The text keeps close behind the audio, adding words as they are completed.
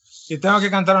Y tengo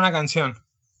que cantar una canción.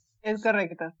 Es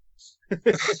correcto.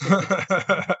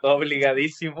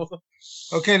 Obligadísimo.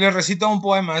 Ok, les recito un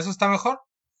poema. ¿Eso está mejor?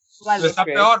 Vale. Está Ok.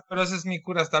 peor, pero esa es mi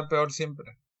cura, está peor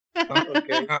siempre. Ok.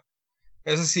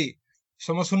 Eso sí,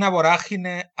 somos una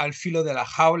vorágine al filo de la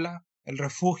jaula, el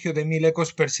refugio de 1000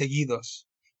 ecos perseguidos,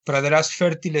 praderas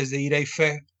fértiles de ira y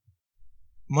fe,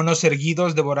 monos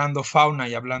erguidos devorando fauna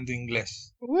y hablando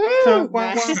inglés.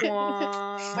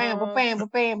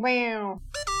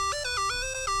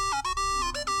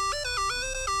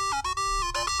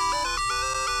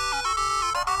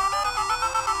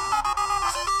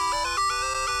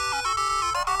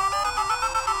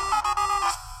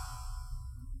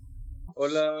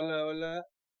 Hola, hola, hola.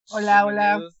 Hola, hola.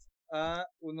 Bienvenidos a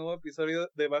un nuevo episodio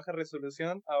de Baja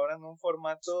Resolución, ahora en un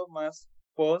formato más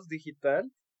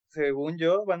post-digital. Según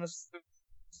yo, van a ser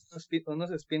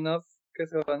unos spin-off que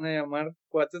se van a llamar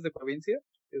Cuates de Provincia,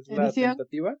 es la Edición.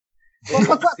 tentativa.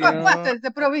 Cuates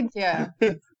de provincia.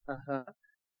 Ajá.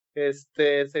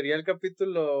 Sería el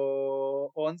capítulo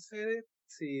 11,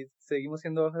 si seguimos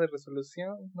siendo Baja de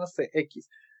Resolución, no sé, X.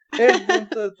 El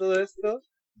punto de todo esto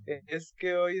es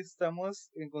que hoy estamos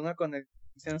en una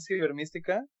conexión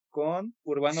cibermística con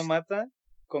Urbano Mata,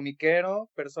 comiquero,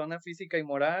 persona física y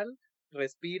moral,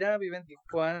 respira, vive en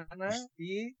Tijuana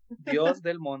y Dios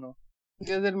del mono.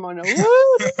 Dios del mono.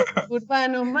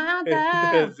 Urbano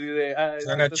Mata. Así de,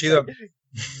 Suena esto chido.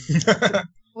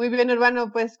 Muy bien,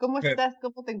 Urbano, pues, ¿cómo estás?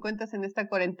 ¿Cómo te encuentras en esta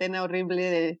cuarentena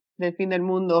horrible del fin del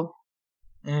mundo?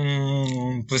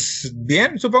 Pues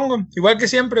bien, supongo. Igual que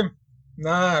siempre.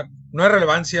 Nada, no hay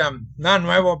relevancia, nada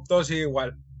nuevo, todo sigue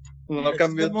igual. No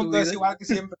cambió El tu mundo es vida. igual que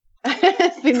siempre.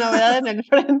 Sin novedad en el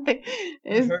frente.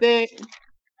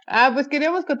 Pues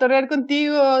queríamos cotorrear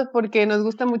contigo porque nos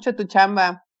gusta mucho tu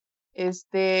chamba.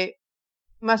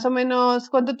 Más o menos,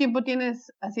 ¿cuánto tiempo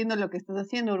tienes haciendo lo que estás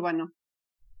haciendo, Urbano?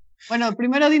 Bueno,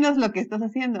 primero dinos lo que estás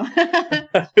haciendo.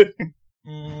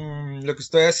 Lo que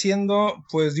estoy haciendo,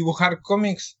 pues dibujar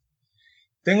cómics.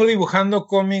 Tengo dibujando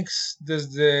cómics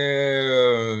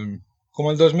desde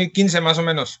como el 2015 más o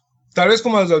menos. Tal vez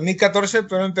como el 2014,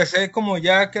 pero empecé como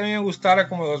ya que a mí me gustara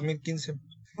como 2015.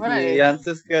 Órale. ¿Y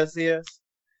antes qué hacías?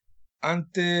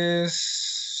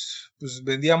 Antes, pues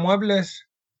vendía muebles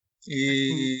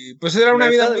y pues era una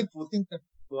vida ¿Neta muy de distinta.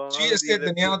 Wow, Sí, es ¿y que de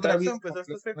tenía otra putazo vida empezaste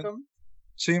a hacer completamente. cómics?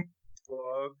 Sí,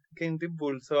 Wow, ¿quién te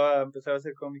impulsó a empezar a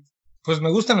hacer cómics? pues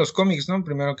me gustan los cómics, ¿no?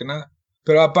 Primero que nada.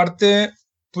 Pero aparte,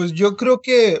 pues yo creo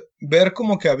que ver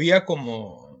como que había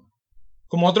como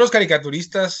otros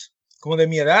caricaturistas, como de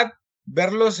mi edad,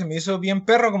 verlos se me hizo bien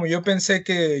perro, como yo pensé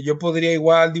que yo podría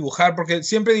igual dibujar, porque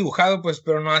siempre he dibujado, pues,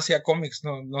 pero no hacía cómics,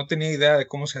 no tenía idea de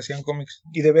cómo se hacían cómics.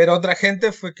 Y de ver a otra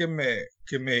gente fue que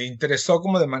me interesó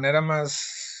como de manera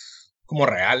más, como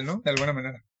real, ¿no? De alguna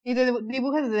manera. Y te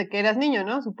dibujas desde que eras niño,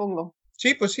 ¿no? Supongo.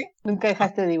 Sí, pues sí. Nunca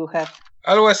dejaste de dibujar.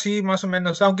 Algo así, más o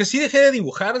menos. Aunque sí dejé de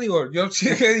dibujar, digo, yo sí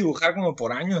dejé de dibujar como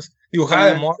por años. Dibujaba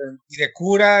de moda y de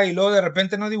cura y luego de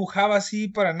repente no dibujaba así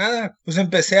para nada. Pues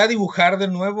empecé a dibujar de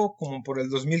nuevo como por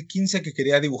el 2015 que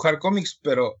quería dibujar cómics,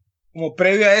 pero como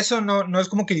previo a eso no es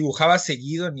como que dibujaba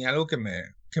seguido ni algo que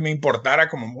me importara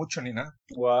como mucho ni nada.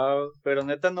 Wow, pero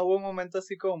neta, ¿no hubo un momento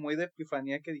así como muy de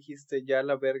epifanía que dijiste, ya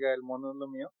la verga, el mono es lo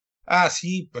mío? Ah,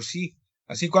 sí, pues sí.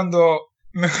 Así cuando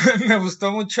me, me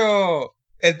gustó mucho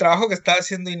el trabajo que estaba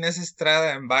haciendo Inés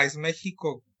Estrada en Vice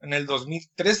México en el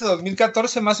 2013,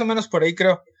 2014, más o menos por ahí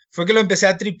creo. Fue que lo empecé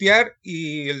a tripear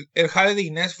y el jale de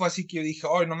Inés fue así que yo dije,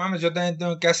 oh, no mames, yo también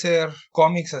tengo que hacer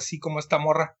cómics así como esta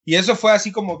morra. Y eso fue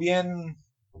así como bien,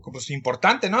 como pues,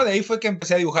 importante, ¿no? De ahí fue que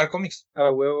empecé a dibujar cómics.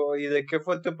 Ah, huevo, ¿y de qué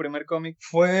fue tu primer cómic?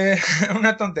 Fue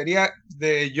una tontería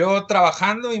de yo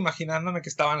trabajando, imaginándome que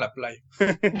estaba en la playa.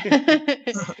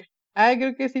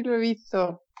 Creo que sí lo he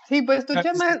visto. Sí, pues tu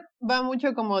chamba va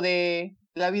mucho como de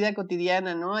la vida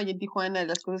cotidiana, ¿no? Allá en Tijuana, de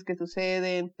las cosas que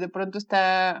suceden. De pronto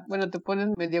te pones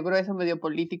medio grueso, medio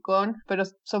politicón, pero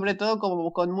sobre todo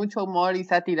como con mucho humor y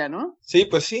sátira, ¿no? Sí,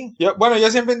 pues sí. Yo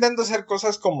siempre intento hacer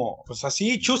cosas como, pues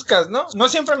así, chuscas, ¿no? No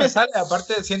siempre me sale,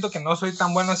 aparte siento que no soy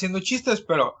tan bueno haciendo chistes,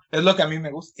 pero es lo que a mí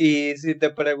me gusta. Y si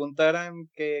te preguntaran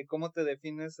que cómo te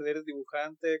defines, ¿eres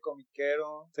dibujante,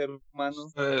 comiquero, ser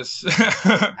humano? Pues,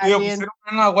 digo, pues ser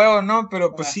humano a huevo, ¿no?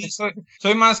 Pero pues sí,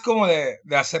 soy más como de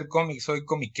hacer cómics, soy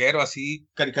comiquero, así,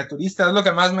 caricaturista, es lo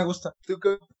que más me gusta. ¿Tú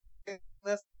qué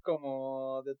opinas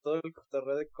como de todo el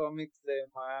cotorreo de cómics de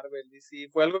Marvel? ¿Y si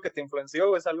fue algo que te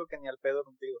influenció o es algo que ni al pedo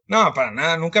contigo? No, para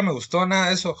nada, nunca me gustó nada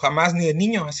de eso, jamás, ni de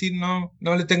niño, así, no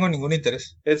le tengo ningún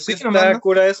interés. Es que Sí, nomás, está ¿no?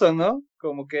 cura eso, ¿no?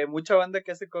 Como que mucha banda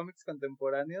que hace cómics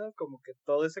contemporáneos, como que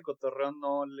todo ese cotorreo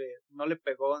no le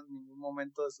pegó en ningún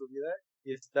momento de su vida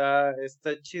y está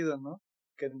chido, ¿no?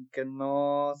 que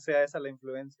no sea esa la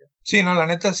influencia. Sí, no, la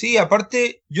neta sí.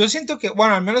 Aparte, yo siento que,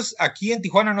 bueno, al menos aquí en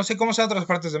Tijuana, no sé cómo sea en otras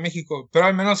partes de México, pero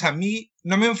al menos a mí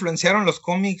no me influenciaron los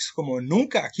cómics como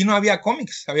nunca. Aquí no había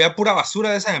cómics, había pura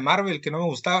basura de esa de Marvel que no me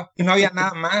gustaba y no había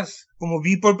nada más. Como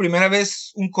vi por primera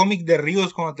vez un cómic de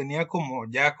Ríos cuando tenía como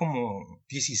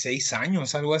 16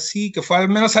 años, algo así, que fue al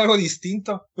menos algo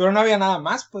distinto, pero no había nada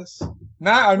más, pues.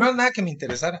 Nada, al menos nada que me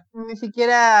interesara. Ni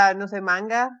siquiera, no sé,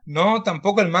 manga. No,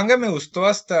 tampoco el manga me gustó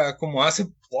hasta como hace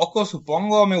poco,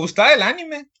 supongo. Me gustaba el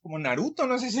anime, como Naruto,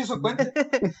 no sé si eso cuenta. Sí,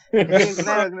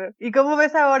 claro, claro. ¿Y cómo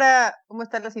ves ahora, cómo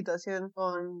está la situación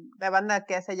con la banda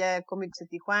que hace allá cómics de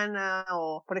Tijuana?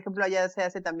 O, por ejemplo, allá se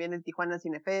hace también el Tijuana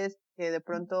Cinefest, que de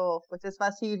pronto, pues es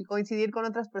fácil coincidir con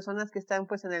otras personas que están,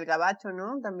 pues, en el gabacho,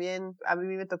 ¿no? También a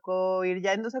mí me tocó ir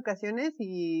ya en 2 ocasiones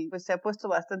y, pues, se ha puesto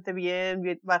bastante bien,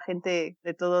 va gente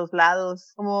de todos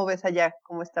lados. ¿Cómo ves allá?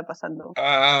 ¿Cómo está pasando?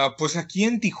 Pues aquí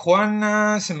en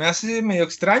Tijuana se me hace medio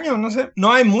extraño, no sé.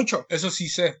 No hay mucho, eso sí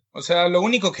sé. O sea, lo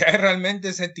único que hay realmente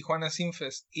es el Tijuana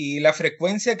Sinfest. Y la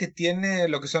frecuencia que tiene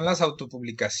lo que son las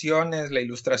autopublicaciones, la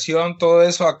ilustración, todo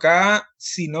eso acá,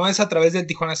 si no es a través del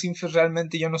Tijuana Sinfest,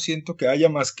 realmente yo no siento que haya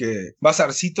más que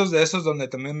bazarcitos de esos donde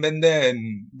también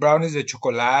venden brownies de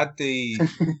chocolate y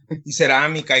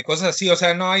cerámica y cosas así. O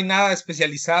sea, no hay nada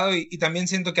especializado y también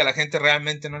siento que a la gente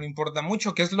realmente no le importa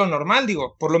mucho, que es lo normal,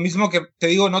 digo. Por lo mismo que te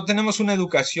digo, no tenemos una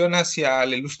educación hacia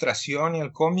la ilustración y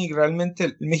el cómic. Realmente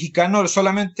el mexicano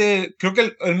solamente, creo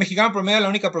que el mexicano promedio la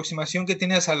única aproximación que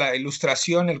tiene hacia la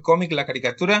ilustración, el cómic, la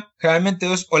caricatura,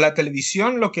 generalmente es o la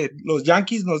televisión, lo que los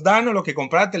yankees nos dan o lo que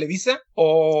compraba Televisa,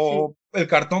 o el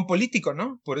cartón político,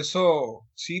 ¿no? Por eso,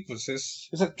 sí, pues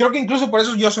creo que incluso por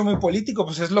eso yo soy muy político,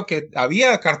 pues es lo que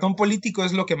había, cartón político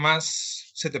es lo que más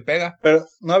se te pega. Pero,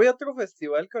 ¿no había otro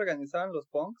festival que organizaban los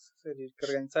punks? El que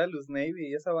organizaba los Navy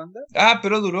y esa banda.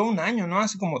 Pero duró un año, ¿no?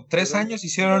 Hace como 3 años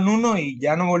hicieron ¿Ya uno y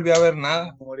ya no volví a ver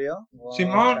nada. murió? Oh,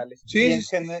 Simón, chale. sí,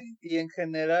 sí. Y en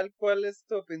general, ¿cuál es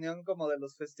tu opinión como de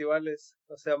los festivales?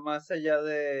 O sea, más allá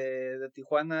de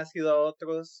Tijuana, ¿has ido a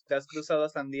otros? ¿Te has cruzado a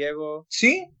San Diego?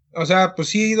 Sí, o sea, pues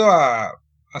sí he ido a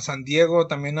San Diego,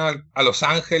 también a Los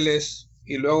Ángeles,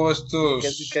 y luego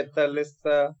 ¿Qué tal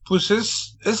está? pues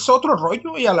es otro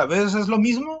rollo y a la vez es lo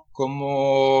mismo.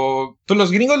 Como, pues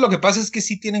los gringos lo que pasa es que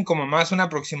sí tienen como más una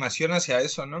aproximación hacia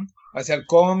eso, ¿no? Hacia el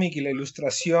cómic y la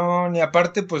ilustración, y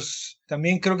aparte, pues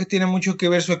también creo que tiene mucho que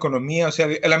ver su economía. O sea,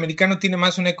 el americano tiene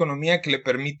más una economía que le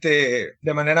permite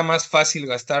de manera más fácil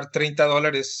gastar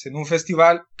 $30 en un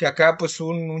festival, que acá pues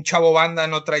un chavo banda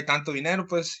no trae tanto dinero,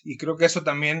 pues, y creo que eso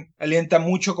también alienta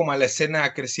mucho como a la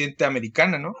escena creciente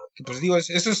americana, ¿no? Que pues digo,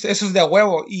 eso es de a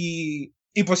huevo,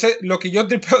 y pues lo que yo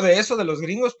tripeo de eso, de los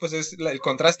gringos, pues es el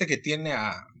contraste que tiene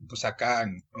pues acá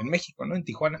en México, ¿no? En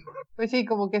Tijuana. Pues sí,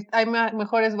 como que hay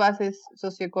mejores bases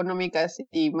socioeconómicas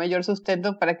y mayor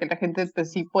sustento para que la gente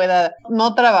pues sí pueda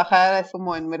no trabajar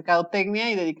como en mercadotecnia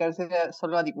y dedicarse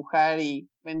solo a dibujar y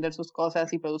vender sus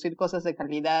cosas y producir cosas de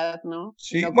calidad, ¿no?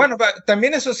 Sí, No, bueno,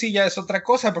 también eso sí ya es otra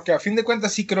cosa, porque a fin de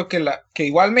cuentas sí creo que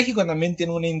igual México también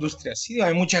tiene una industria así.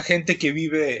 Hay mucha gente que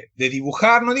vive de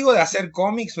dibujar, no digo de hacer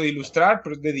cómics o de ilustrar,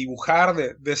 pero de dibujar,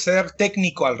 de ser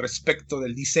técnico al respecto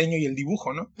del diseño y el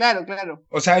dibujo, ¿no? claro, claro.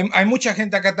 O sea, hay mucha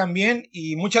gente acá también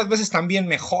y muchas veces también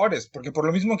mejores, porque por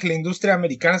lo mismo que la industria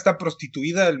americana está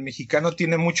prostituida, el mexicano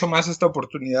tiene mucho más esta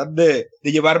oportunidad de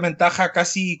llevar ventaja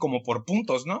casi como por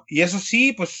puntos, ¿no? Y eso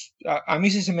sí, pues a mí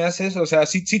sí se me hace eso. O sea,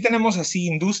 sí tenemos así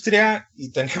industria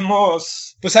y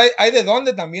tenemos, pues hay de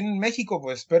dónde también en México,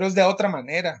 pues, pero es de otra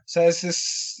manera. O sea,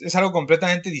 es algo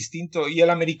completamente distinto. Y el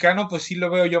americano, pues sí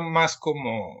lo veo yo más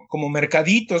como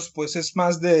mercaditos, pues es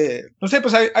más de, no sé,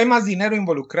 pues hay más dinero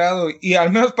involucrado y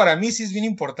al menos para mí sí es bien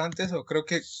importante eso. Creo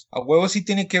que a huevo sí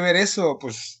tiene que ver eso.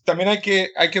 Pues también hay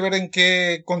que ver en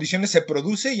qué condiciones se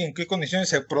produce y en qué condiciones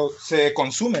se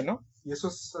consume, ¿no? Y eso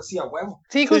es así a huevo.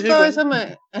 Sí, Sí, justo pues, eso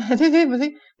sí, pues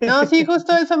sí. No, sí,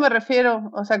 justo a eso me refiero.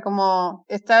 O sea, como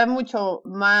está mucho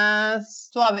más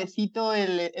suavecito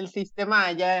el sistema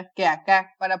allá que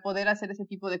acá para poder hacer ese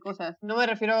tipo de cosas. No me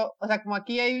refiero, o sea, como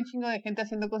aquí hay un chingo de gente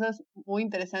haciendo cosas muy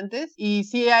interesantes y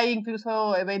sí hay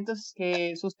incluso eventos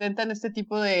que sustentan este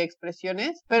tipo de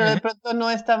expresiones, pero de pronto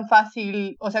no es tan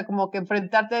fácil, o sea, como que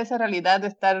enfrentarte a esa realidad de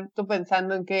estar tú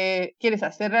pensando en qué quieres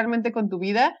hacer realmente con tu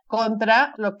vida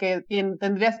contra lo que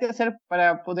tendrías que hacer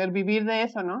para poder vivir de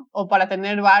eso, ¿no? O para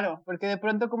tener varo, porque de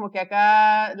pronto como que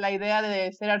acá la idea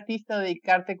de ser artista o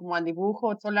dedicarte como al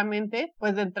dibujo solamente,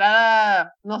 pues de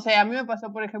entrada, no sé, a mí me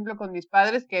pasó por ejemplo con mis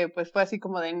padres que pues fue así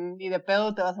como de ni de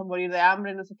pedo te vas a morir de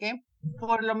hambre, no sé qué,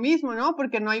 por lo mismo, ¿no?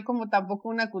 Porque no hay como tampoco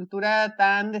una cultura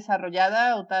tan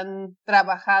desarrollada o tan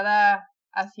trabajada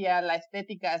hacia la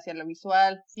estética, hacia lo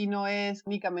visual, si no es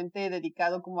únicamente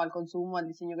dedicado como al consumo, al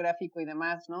diseño gráfico y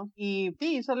demás, ¿no? Y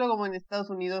sí, solo como en Estados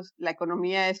Unidos la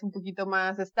economía es un poquito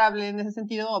más estable en ese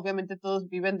sentido, obviamente todos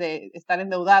viven de estar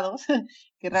endeudados,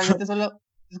 que realmente solo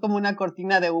es como una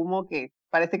cortina de humo que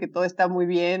parece que todo está muy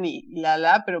bien y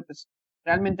pero pues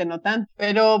realmente no tanto.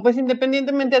 Pero pues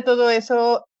independientemente de todo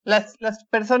eso, las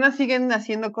personas siguen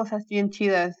haciendo cosas bien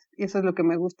chidas y eso es lo que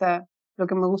me gusta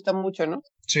mucho, ¿no?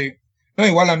 Sí, no,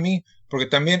 igual a mí, porque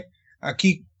también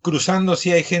aquí cruzando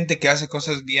sí hay gente que hace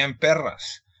cosas bien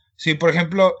perras. Sí, por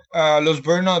ejemplo, a los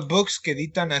Burnout Books que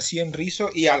editan así en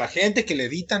rizo y a la gente que le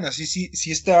editan así,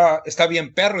 sí está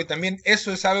bien perro. Y también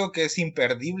eso es algo que es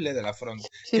imperdible de la front,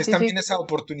 Sí, que es sí, sí. también esa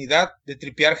oportunidad de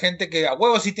tripear gente que a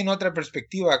huevo sí tiene otra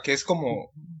perspectiva, que es como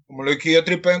lo que yo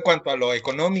tripeo en cuanto a lo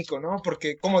económico, ¿no?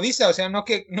 Porque como dice, o sea, no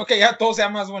que ya todo sea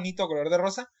más bonito color de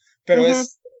rosa, pero Ujú.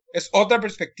 es otra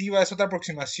perspectiva, es otra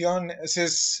aproximación,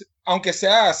 aunque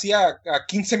sea así a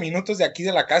 15 minutos de aquí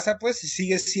de la casa, pues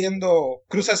sigue siendo,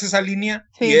 cruzas esa línea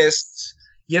y Sí.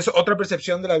 es otra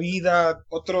percepción de la vida,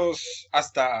 otros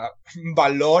hasta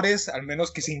valores, al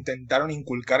menos que se intentaron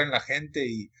inculcar en la gente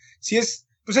y sí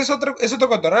pues es otro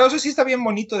cotorreo, eso sí está bien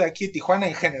bonito de aquí de Tijuana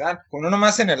en general, no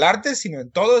nomás en el arte, sino en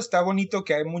todo, está bonito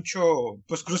que hay mucho,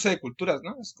 pues cruce de culturas,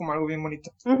 ¿no? Es como algo bien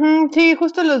bonito. Ujú, sí,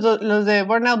 justo los de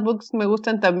Burnout Books me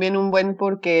gustan también un buen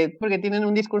porque tienen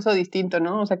un discurso distinto,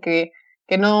 ¿no? O sea, que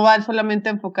no va solamente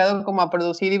enfocado como a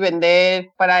producir y vender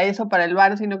para eso, para el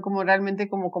bar, sino como realmente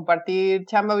como compartir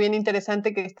chamba bien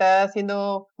interesante que está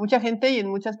haciendo mucha gente y en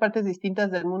muchas partes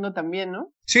distintas del mundo también,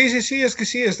 ¿no? Sí, es que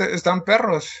sí, están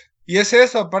perros. Y es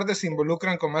eso, aparte se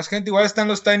involucran con más gente. Igual están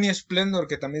los Tiny Splendor,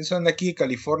 que también son de aquí de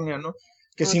California, ¿no?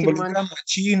 Que Oh, se Simón. involucran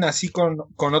machín, así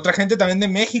con otra gente también de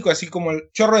México, así como el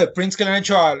chorro de prints que le han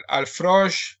hecho al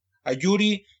Frosh, a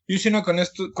Yuri. Yo hice uno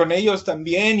con ellos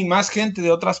también y más gente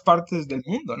de otras partes del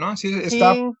mundo, ¿no? Así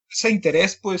está Sí, ese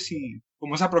interés, pues, y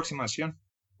como esa aproximación.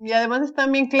 y además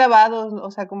están bien clavados, o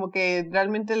sea, como que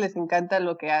realmente les encanta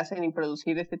lo que hacen y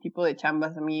producir este tipo de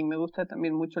chambas. A mí me gusta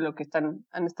también mucho lo que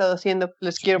han estado haciendo.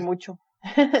 Les quiero mucho.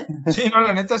 Sí, no,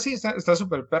 la neta sí, está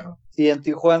súper perro. ¿Y en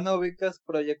Tijuana ubicas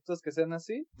proyectos que sean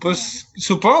así? Pues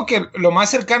supongo que lo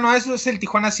más cercano a eso es el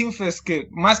Tijuana Sin Fest, que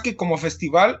más que como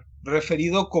festival,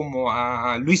 referido como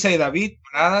a Luisa y David,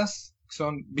 Pradas, que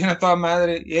son bien a toda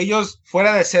madre, y ellos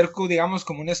fuera de ser, digamos,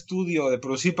 como un estudio de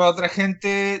producir para otra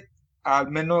gente, al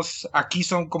menos aquí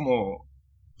son como,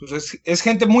 pues es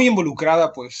gente muy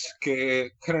involucrada, pues,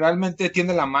 que generalmente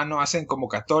tiende la mano, hacen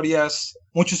convocatorias,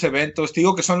 muchos eventos, te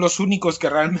digo que son los únicos que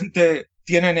realmente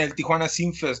tienen el Tijuana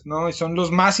Sin Fest, ¿no? Y son los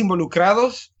más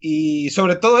involucrados y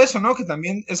sobre todo eso, ¿no? Que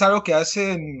también es algo que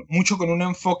hacen mucho con un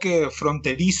enfoque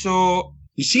fronterizo.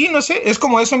 Y sí, no sé, es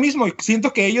como eso mismo. Y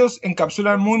siento que ellos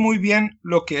encapsulan muy bien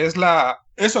lo que es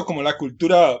eso, como la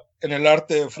cultura en el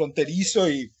arte fronterizo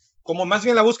y como más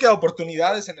bien la búsqueda de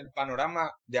oportunidades en el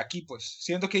panorama de aquí, pues.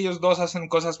 Siento que ellos dos hacen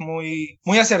cosas muy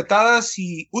acertadas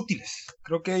y útiles.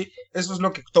 Creo que eso es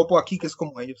lo que topo aquí, que es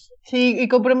como ellos. Sí, y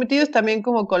comprometidos también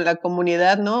como con la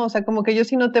comunidad, ¿no? O sea, como que yo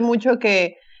sí noté mucho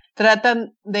que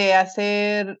tratan de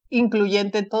hacer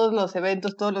incluyente todos los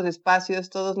eventos, todos los espacios,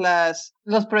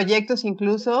 los proyectos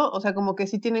incluso, o sea, como que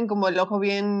sí tienen como el ojo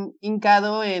bien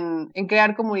hincado en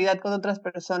crear comunidad con otras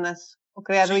personas o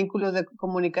crear Sí, vínculos de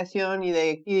comunicación y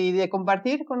de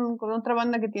compartir con otra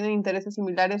banda que tienen intereses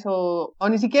similares o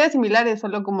ni siquiera similares,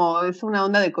 solo como es una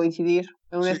onda de coincidir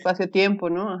en un sí. espacio-tiempo,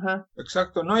 ¿no? Ajá.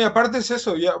 Exacto, no, y aparte es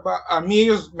eso, a mí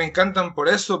ellos me encantan por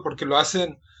eso, porque lo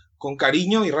hacen con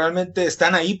cariño y realmente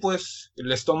están ahí, pues,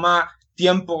 les toma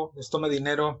tiempo, les toma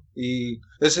dinero y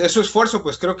es su esfuerzo,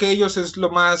 pues creo que ellos es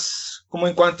lo más, como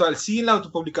en cuanto al sí, la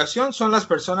autopublicación, son las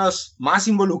personas más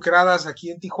involucradas aquí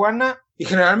en Tijuana y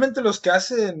generalmente los que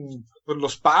hacen pues,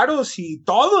 los paros y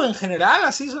todo en general,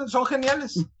 así son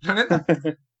geniales, la neta.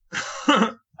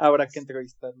 Habrá que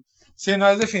entrevistarlos. Sí, no,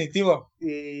 es definitivo.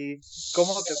 ¿Y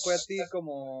cómo te fue a ti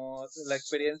como la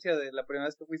experiencia de la primera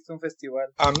vez que fuiste a un festival?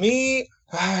 A mí,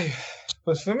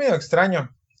 pues fue medio extraño.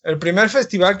 El primer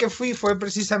festival que fui fue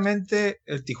precisamente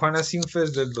el Tijuana Sin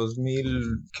Fest del 2000,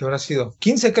 ¿qué habrá sido?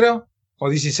 15 creo, o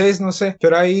 16, no sé.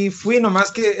 Pero ahí fui,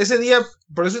 nomás que ese día,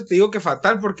 por eso te digo que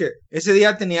fatal, porque ese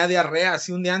día tenía diarrea,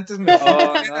 así un día antes me fui.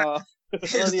 Oh, no, Oh,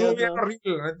 Estuvo Dios, bien no.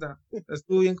 horrible, la neta.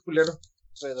 Estuvo bien culero.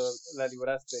 pero la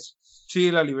libraste.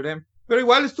 Sí, la libré. Pero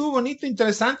igual estuvo bonito,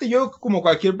 interesante. Yo, como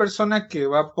cualquier persona que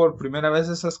va por primera vez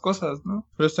a esas cosas, ¿no?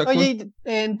 Pero está Oye, cool. y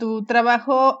en tu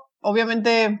trabajo,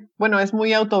 obviamente, bueno, es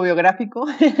muy autobiográfico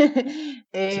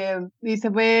y se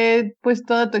ve pues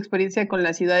toda tu experiencia con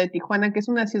la ciudad de Tijuana, que es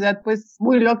una ciudad pues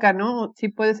muy loca, ¿no? Sí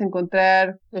puedes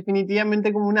encontrar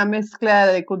definitivamente como una mezcla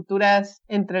de culturas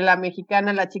entre la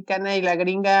mexicana, la chicana y la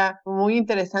gringa, muy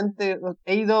interesante.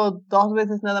 He ido 2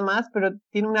 veces nada más, pero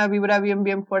tiene una vibra bien,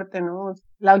 bien fuerte, ¿no?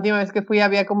 La última vez que fui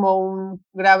había como un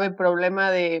grave problema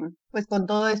de, pues con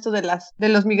todo esto de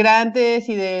los migrantes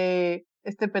y de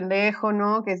este pendejo,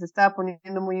 ¿no? Que se estaba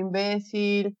poniendo muy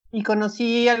imbécil. Y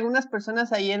conocí algunas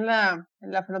personas ahí en la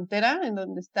frontera, en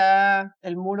donde está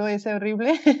el muro ese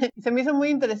horrible. Y se me hizo muy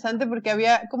interesante porque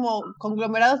había como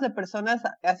conglomerados de personas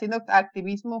haciendo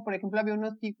activismo. Por ejemplo, había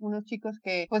unos chicos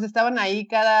que pues estaban ahí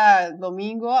cada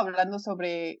domingo hablando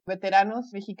sobre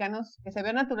veteranos mexicanos que se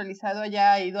habían naturalizado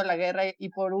allá, ido a la guerra y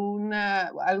por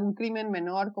algún crimen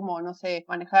menor, como, no sé,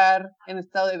 manejar en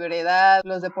estado de ebriedad,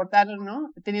 los deportaron,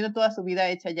 ¿no? Teniendo toda su vida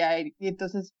hecha allá. Y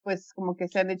entonces, pues, como que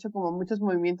se han hecho como muchos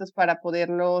movimientos para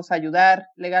poderlos ayudar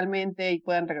legalmente y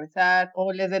puedan regresar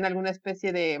o les den alguna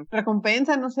especie de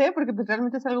recompensa, no sé, porque pues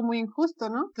realmente es algo muy injusto,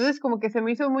 ¿no? Entonces como que se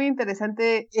me hizo muy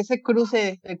interesante ese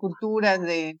cruce de culturas,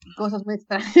 de cosas muy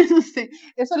extrañas, no sé.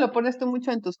 Eso lo pones tú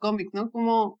mucho en tus cómics, ¿no?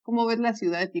 ¿Cómo ves la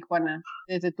ciudad de Tijuana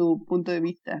desde tu punto de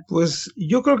vista? Pues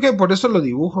yo creo que por eso lo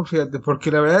dibujo, fíjate, porque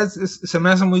la verdad se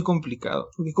me hace muy complicado.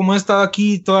 Porque como he estado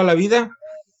aquí toda la vida,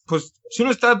 pues si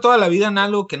uno está toda la vida en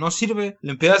algo que no sirve,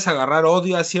 le empiezas a agarrar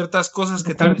odio a ciertas cosas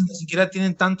que tal vez ni siquiera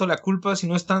tienen tanto la culpa, si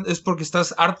no están, es porque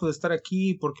estás harto de estar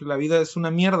aquí, porque la vida es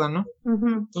una mierda, ¿no? Ujú.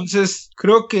 Entonces,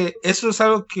 creo que eso es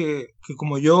algo que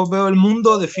como yo veo el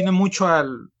mundo, define mucho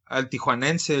al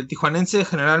tijuanense. El tijuanense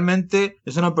generalmente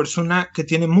es una persona que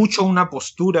tiene mucho una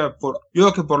postura. Yo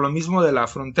creo que por lo mismo de la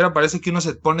frontera parece que uno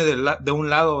se pone de un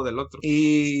lado o del otro.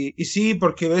 Y sí,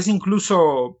 porque ves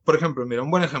incluso, por ejemplo, mira,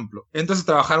 un buen ejemplo. Entras a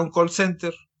trabajar a un call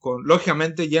center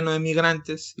lógicamente lleno de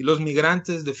migrantes, y los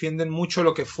migrantes defienden mucho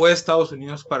lo que fue Estados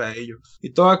Unidos para ellos.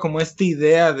 Y toda como esta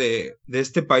idea de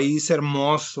este país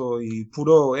hermoso y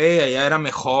puro, allá era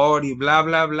mejor y bla,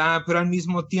 bla, bla, pero al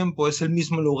mismo tiempo es el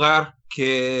mismo lugar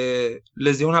que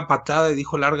les dio una patada y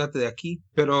dijo lárgate de aquí,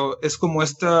 pero es como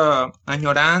esta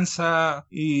añoranza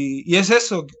y es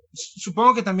eso.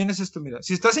 Supongo que también es esto, mira,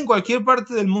 si estás en cualquier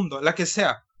parte del mundo, la que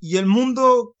sea, y el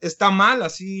mundo está mal,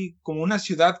 así como una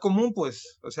ciudad común,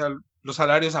 pues, o sea, los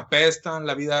salarios apestan,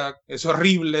 la vida es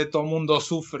horrible, todo el mundo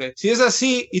sufre. Si es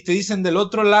así y te dicen del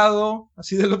otro lado,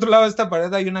 así del otro lado de esta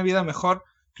pared hay una vida mejor,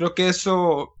 creo que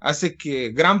eso hace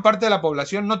que gran parte de la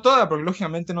población, no toda, porque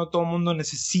lógicamente no todo el mundo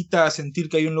necesita sentir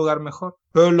que hay un lugar mejor,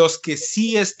 pero los que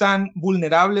sí están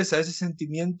vulnerables a ese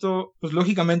sentimiento, pues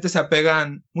lógicamente se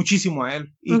apegan muchísimo a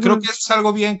él. Y creo que eso es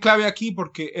algo bien clave aquí,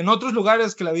 porque en otros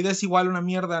lugares que la vida es igual una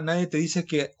mierda, nadie te dice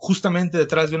que justamente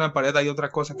detrás de una pared hay otra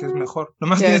cosa que es mejor.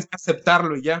 Nomás tienes que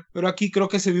aceptarlo y ya. Pero aquí creo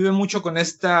que se vive mucho con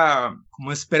esta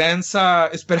como esperanza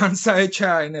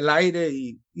hecha en el aire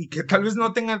y que tal vez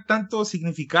no tenga tanto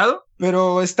significado,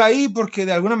 pero está ahí porque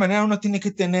de alguna manera uno tiene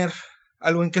que tener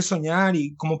algo en qué soñar,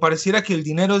 y como pareciera que el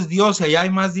dinero es Dios y allá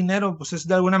hay más dinero, pues es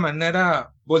de alguna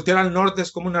manera voltear al norte,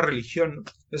 es como una religión, ¿no?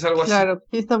 Es algo así. Claro,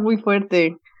 sí está muy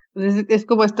fuerte. Pues es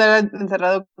como estar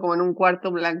encerrado como en un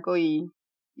cuarto blanco y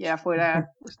afuera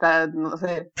está, no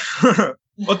sé,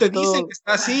 O te dicen todo. que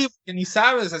está así, que ni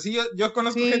sabes, así yo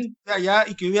conozco gente Sí, que vive allá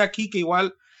y que vive aquí, que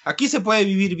igual, aquí se puede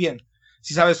vivir bien,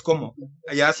 si sabes cómo,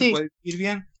 allá se sí. puede vivir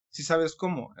bien, si sabes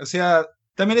cómo, o sea,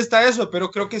 también está eso, pero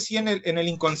creo que sí en el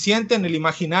inconsciente, en el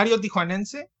imaginario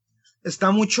tijuanense,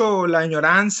 está mucho la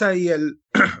añoranza y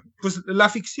pues la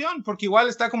ficción, porque igual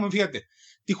está como, fíjate,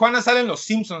 Tijuana sale en Los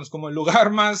Simpsons como el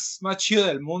lugar más chido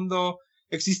del mundo,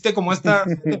 existe como este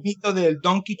mito del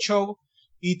Donkey Show,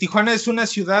 y Tijuana es una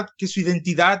ciudad que su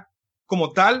identidad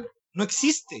como tal no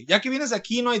existe. Ya que vienes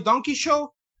aquí no hay Donkey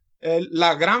Show,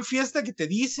 la gran fiesta que te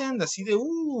dicen, así de,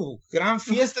 gran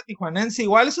fiesta tijuanense,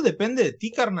 igual eso depende de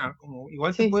ti, carnal, como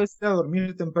igual te Sí. puedes ir a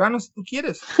dormir temprano si tú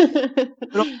quieres.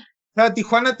 Pero o sea,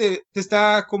 Tijuana te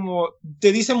está como,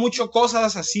 te dice mucho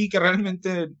cosas así que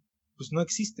realmente pues no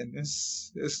existen,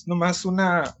 es nomás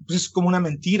pues es como una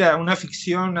mentira, una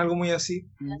ficción, algo muy así.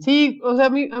 Sí, o sea, a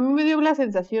mí me dio la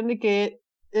sensación de que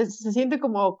se siente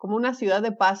como una ciudad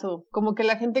de paso, como que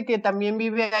la gente que también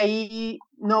vive ahí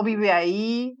no vive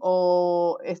ahí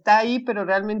o está ahí pero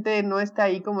realmente no está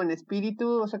ahí como en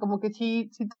espíritu, o sea, como que sí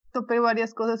topé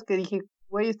varias cosas que dije,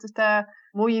 güey, esto está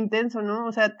muy intenso, ¿no?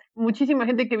 O sea, muchísima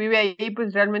gente que vive ahí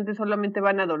pues realmente solamente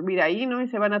van a dormir ahí, ¿no? Y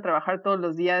se van a trabajar todos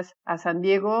los días a San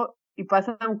Diego y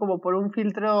pasan como por un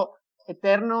filtro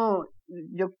eterno.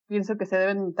 Yo pienso que se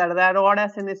deben tardar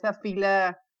horas en esa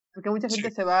fila, porque mucha gente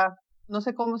se va, no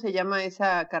sé cómo se llama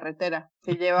esa carretera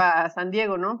que lleva a San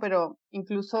Diego, ¿no? Pero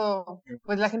incluso,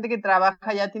 pues la gente que trabaja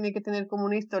allá tiene que tener como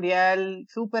un historial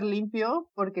súper limpio,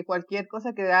 porque cualquier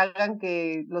cosa que hagan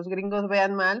que los gringos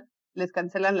vean mal, les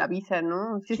cancelan la visa,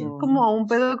 ¿no? Sí, es como un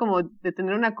pedo como de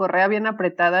tener una correa bien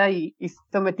apretada y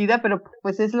sometida, pero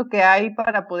pues es lo que hay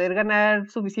para poder ganar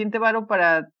suficiente varo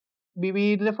para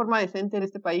vivir de forma decente en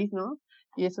este país, ¿no?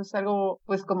 Y eso es algo,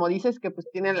 pues como dices, que pues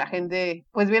tiene a la gente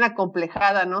pues bien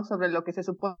acomplejada, ¿no? Sobre lo que se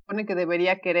supone que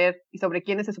debería querer y sobre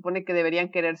quiénes se supone que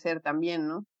deberían querer ser también,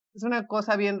 ¿no? Es una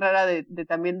cosa bien rara de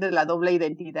también de la doble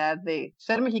identidad, de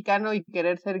ser mexicano y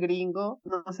querer ser gringo,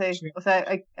 no sé, Sí. o sea,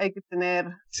 hay que tener...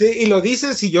 Sí, y lo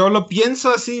dices y yo lo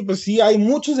pienso así, pues sí, hay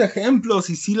muchos ejemplos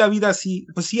y sí la vida así,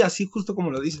 pues sí, así justo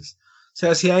como lo dices. O sea,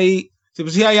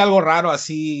 pues sí hay algo raro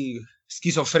así,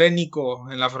 esquizofrénico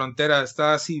en la frontera,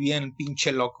 está así bien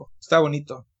pinche loco. Está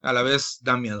bonito, a la vez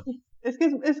da miedo. Es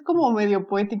que es como medio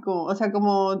poético, o sea,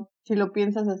 como si lo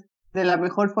piensas de la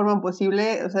mejor forma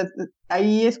posible, o sea,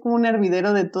 ahí es como un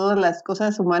hervidero de todas las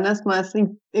cosas humanas más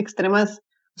extremas,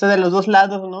 o sea, de los dos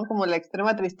lados, ¿no? Como la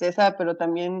extrema tristeza, pero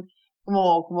también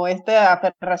como esta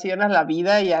aferración a la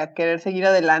vida y a querer seguir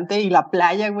adelante, y la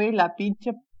playa, güey, la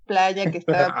pinche playa que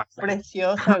está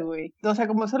preciosa, güey. O sea,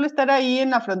 como solo estar ahí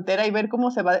en la frontera y ver cómo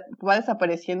va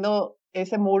desapareciendo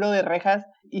ese muro de rejas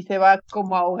y se va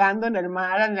como ahogando en el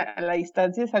mar a la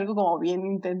distancia, es algo como bien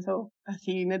intenso.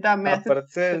 Así, neta, me hace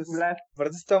temblar.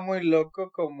 Aparte está muy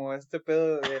loco como este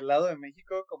pedo del lado de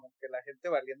México, como que la gente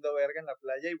valiendo verga en la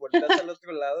playa y volteas al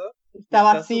otro lado. Está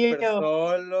Súper vacío.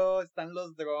 solo, están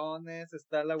los drones,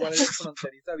 está la guardia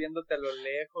fronteriza viéndote a lo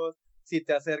lejos. Si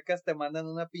te acercas te mandan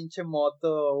una pinche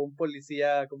moto o un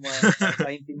policía como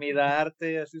a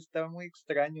intimidarte, así está muy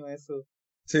extraño eso.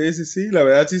 Sí, sí, sí, la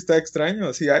verdad sí está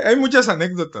extraño. Sí, hay muchas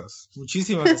anécdotas,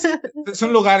 muchísimas. Es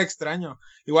un lugar extraño.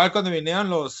 Igual cuando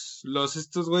vinieron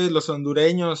estos güeyes, los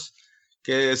hondureños,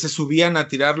 que se subían a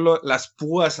tirarlo, las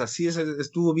púas así,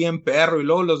 estuvo bien perro. Y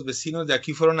luego los vecinos de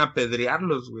aquí fueron a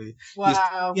apedrearlos, güey. Wow. Y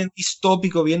estuvo bien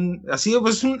distópico, bien, así,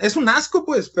 pues es un asco,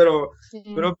 pues, Sí.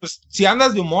 pero pues si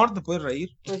andas de humor te puedes reír.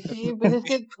 Pues sí, pues es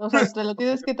que, o sea, te lo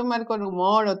tienes que tomar con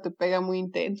humor o te pega muy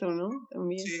intenso, ¿no?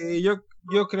 También. Sí,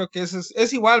 yo creo que eso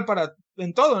es igual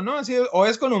en todo, ¿no? Así, o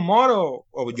es con humor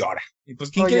o llora. Y pues,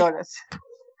 ¿quién O quiere? lloras.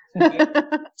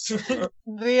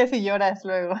 Ríes y lloras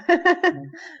luego.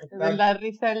 De la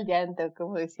risa al llanto,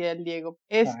 como decía el Diego.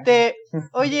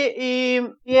 Oye,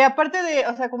 y aparte de,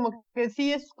 o sea, como que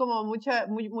sí es como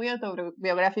muy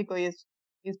autobiográfico y es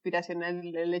inspiracional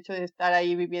el hecho de estar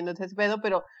ahí viviendo ese pedo,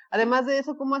 pero además de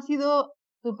eso, ¿cómo ha sido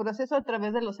tu proceso a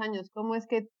través de los años? ¿Cómo es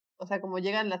que, o sea, cómo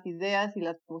llegan las ideas y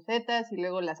las bocetas y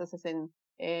luego las haces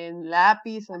en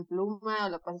lápiz o en pluma o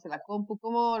lo pasas en la compu?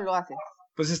 ¿Cómo lo haces?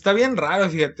 Pues está bien raro,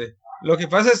 fíjate. Lo que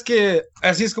pasa es que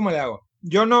así es como le hago.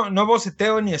 Yo no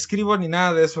boceteo ni escribo ni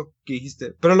nada de eso que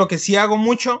dijiste. Pero lo que sí hago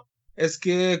mucho es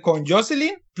que con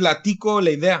Jocelyn platico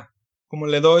la idea. Como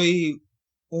le doy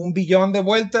un billón de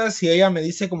vueltas y ella me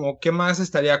dice como qué más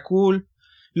estaría cool.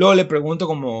 Luego le pregunto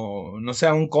como, no sé,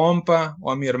 a un compa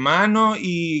o a mi hermano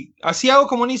y así hago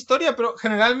como una historia, pero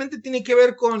generalmente tiene que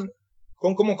ver con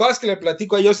como cosas que le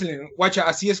platico a Jocelyn. Guacha,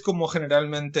 así es como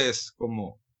generalmente es,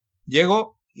 como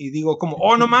llego y digo como,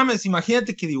 oh, no mames,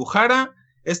 imagínate que dibujara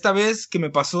esta vez que me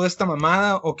pasó esta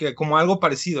mamada o que como algo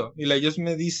parecido. Y la Jos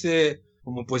me dice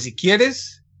como, pues si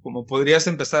quieres, como podrías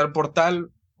empezar por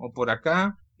tal o por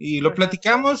acá. Y lo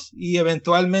platicamos y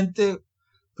eventualmente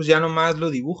pues ya nomás lo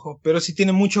dibujo. Pero sí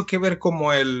tiene mucho que ver como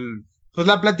pues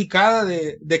la platicada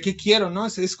de qué quiero, ¿no?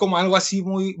 Es como algo así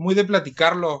muy, muy de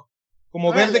platicarlo.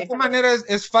 Como ver de qué manera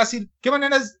es fácil, qué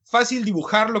manera es fácil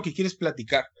dibujar lo que quieres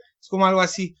platicar. Es como algo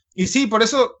así. Y sí, por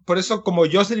eso como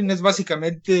Jocelyn es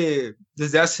básicamente,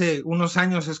 desde hace unos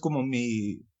años, es como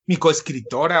mi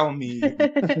coescritora o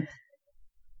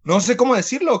no sé cómo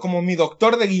decirlo, como mi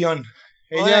doctor de guión.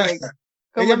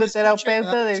 Como tu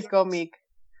terapeuta del cómic.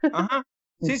 Ajá.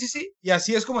 Sí, sí, sí. Y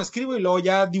así es como escribo y luego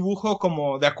ya dibujo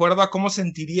como de acuerdo a cómo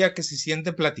sentiría que se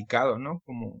siente platicado, ¿no?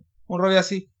 Como un rollo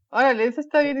así. Órale, eso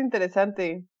está bien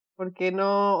interesante, porque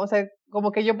no, o sea,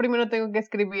 como que yo primero tengo que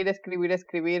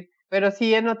escribir, pero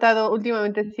sí he notado,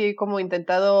 últimamente sí he como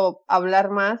intentado hablar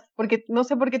más, porque no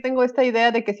sé por qué tengo esta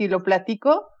idea de que si lo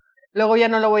platico, luego ya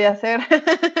no lo voy a hacer.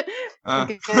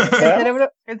 Porque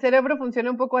el cerebro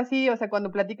funciona un poco así, o sea, cuando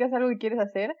platicas algo que quieres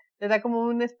hacer, te da como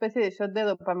una especie de shot de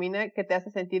dopamina que te hace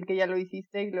sentir que ya lo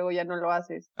hiciste y luego ya no lo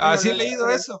haces. Sí he leído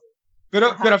eso.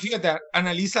 Pero fíjate,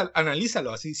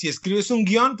 analízalo así. Si escribes un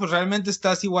guión, pues realmente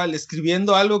estás igual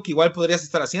escribiendo algo que igual podrías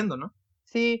estar haciendo, ¿no?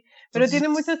 Sí, pero tiene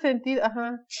mucho sentido,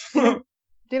 ajá.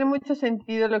 tiene mucho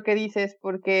sentido lo que dices,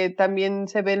 porque también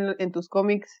se ven en tus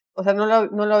cómics, o sea, no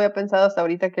lo había pensado hasta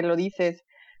ahorita que lo dices,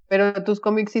 pero tus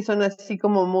cómics sí son así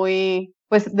como muy,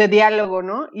 pues, de diálogo,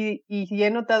 ¿no? Y sí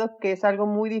he notado que es algo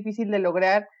muy difícil de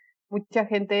lograr, mucha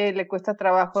gente le cuesta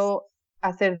trabajo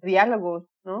hacer diálogos,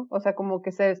 ¿no? O sea, como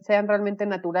que sean realmente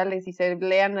naturales y se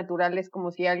lean naturales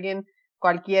como si alguien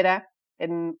cualquiera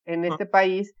en este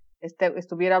país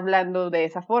estuviera hablando de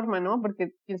esa forma, ¿no?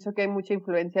 Porque pienso que hay mucha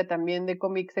influencia también de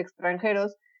cómics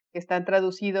extranjeros que están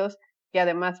traducidos, que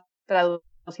además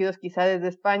traducidos quizá desde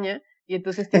España, y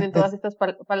entonces tienen todas estas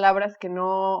palabras que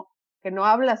no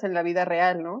hablas en la vida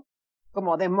real, ¿no?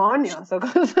 Como demonios o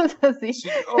cosas así. Sí,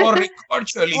 oh,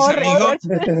 recorcholis, amigo.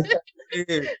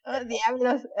 Oh,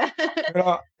 diablos.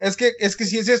 Pero es que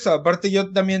sí es eso. Aparte,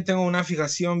 yo también tengo una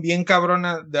fijación bien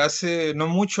cabrona de hace no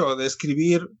mucho de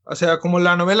escribir. O sea, como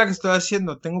la novela que estoy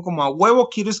haciendo, tengo como a huevo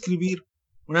quiero escribir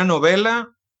una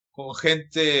novela con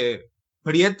gente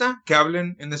prieta que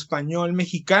hablen en español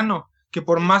mexicano. Que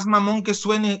por más mamón que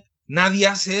suene, nadie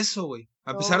hace eso, güey.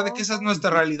 A pesar de que esa es nuestra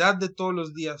realidad de todos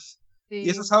los días. Y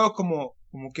eso Sí. es algo como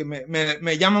que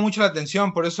me llama mucho la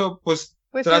atención. Por eso, pues,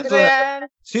 Pues es trato de.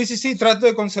 real. Sí, trato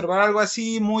de conservar algo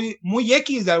así muy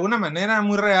X de alguna manera,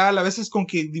 muy real, a veces con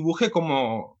que dibuje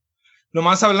como lo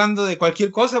más hablando de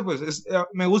cualquier cosa, pues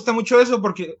me gusta mucho eso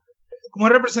porque como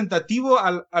es representativo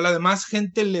a la demás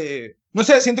gente no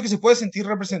sé, siento que se puede sentir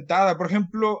representada. Por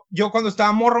ejemplo, yo cuando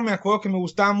estaba morro me acuerdo que me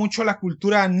gustaba mucho la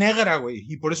cultura negra, güey,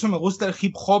 y por eso me gusta el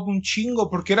hip hop un chingo,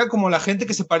 porque era como la gente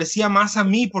que se parecía más a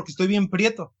mí porque estoy bien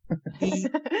prieto. Y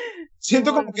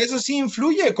siento como que eso sí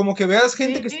influye, como que veas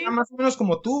gente Sí, que está más o menos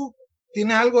como tú,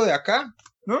 tiene algo de acá,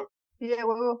 ¿no? sí, a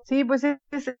huevo. Sí, pues es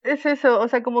eso, o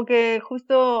sea, como que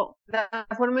justo la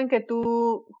forma en que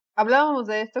tú, hablábamos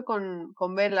de esto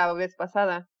con Bel la vez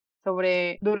pasada,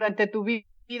 sobre durante tu vida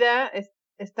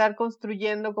estar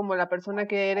construyendo como la persona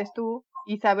que eres tú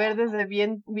y saber desde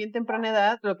bien temprana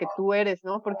edad lo que tú eres,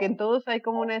 ¿no? Porque en todos hay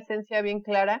como una esencia bien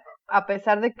clara, a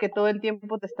pesar de que todo el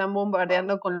tiempo te están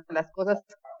bombardeando con las cosas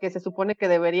que se supone que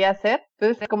debería hacer.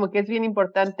 Entonces, como que es bien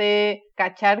importante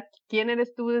cachar quién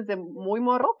eres tú desde muy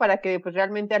morro para que pues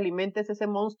realmente alimentes ese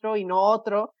monstruo y no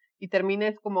otro y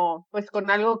termines como pues con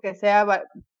algo que sea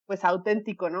pues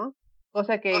auténtico, ¿no?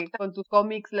 Cosa que con tus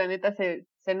cómics la neta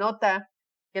se nota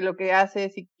que lo que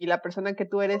haces y la persona que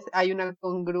tú eres hay una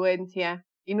congruencia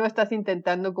y no estás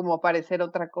intentando como parecer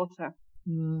otra cosa.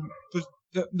 Pues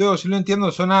digo, sí lo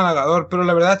entiendo, suena halagador, pero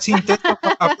la verdad sí intento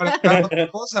aparentar otra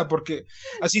cosa, porque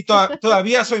así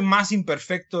todavía soy más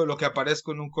imperfecto de lo que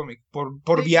aparezco en un cómic, por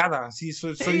Sí, viada, así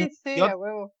soy un sí, idiota, a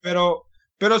huevo.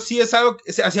 pero sí es algo,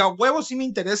 hacia huevo sí me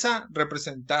interesa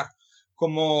representar,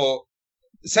 como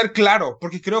ser claro,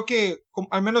 porque creo que,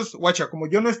 al menos, guacha, como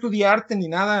yo no estudié arte ni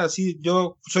nada, así,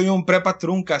 yo soy un prepa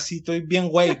trunca, así, estoy bien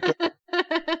güey,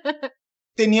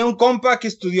 tenía un compa que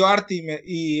estudió arte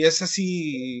y es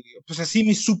así, pues así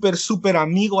mi súper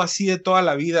amigo así de toda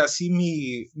la vida, así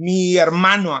mi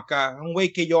hermano acá, un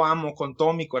güey que yo amo con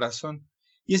todo mi corazón.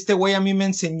 Y este güey a mí me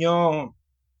enseñó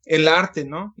el arte,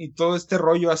 ¿no? Y todo este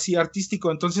rollo así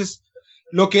artístico. Entonces,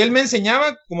 lo que él me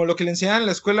enseñaba, como lo que le enseñaban en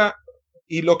la escuela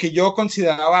y lo que yo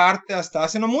consideraba arte hasta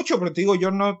hace no mucho, pero te digo,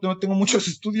 yo no tengo muchos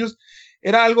estudios,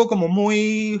 era algo como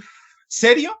muy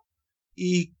serio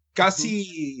y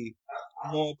casi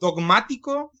como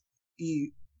dogmático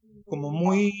y como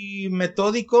muy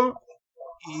metódico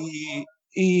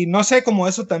y no sé, como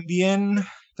eso también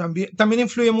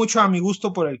influye mucho a mi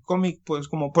gusto por el cómic, pues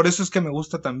como por eso es que me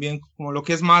gusta también, como lo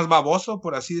que es más baboso,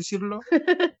 por así decirlo,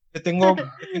 que tengo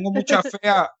mucha fe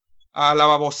a la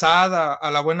babosada,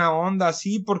 a la buena onda,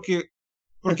 así, porque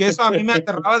eso a mí me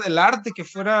aterraba del arte, que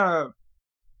fuera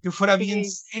bien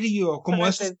Sí, serio, como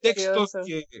esos textos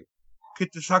pretencioso. que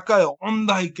te saca de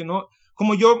onda y que no,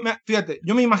 como fíjate,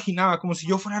 yo me imaginaba como si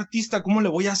yo fuera artista, ¿cómo le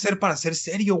voy a hacer para ser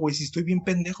serio, güey, si estoy bien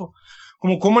pendejo?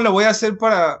 Como, ¿cómo le voy a hacer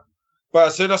para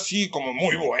ser así, como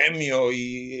muy bohemio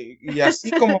y así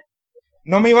como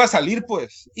no me iba a salir,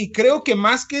 pues? Y creo que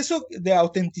más que eso de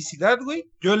autenticidad, güey,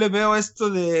 yo le veo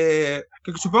esto que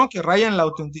supongo que raya en la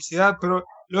autenticidad, pero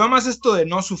le veo más esto de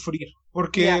no sufrir,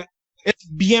 porque Ya, es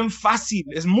bien fácil,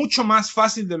 es mucho más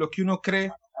fácil de lo que uno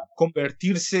cree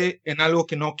convertirse en algo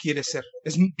que no quiere ser.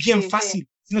 Es bien sí, fácil.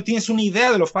 Si no tienes una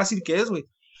idea de lo fácil que es, güey.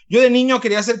 Yo de niño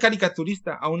quería ser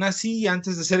caricaturista. Aún así,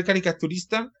 antes de ser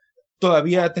caricaturista,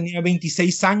 todavía tenía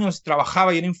 26 años,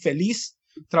 trabajaba y era infeliz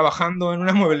trabajando en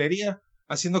una mueblería,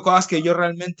 haciendo cosas que yo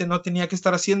realmente no tenía que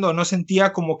estar haciendo, no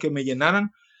sentía como que me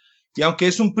llenaran. Y aunque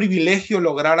es un privilegio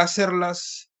lograr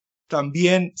hacerlas,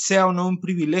 también sea o no un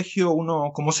privilegio,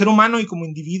 uno como ser humano y como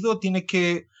individuo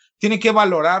tiene que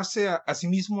valorarse a sí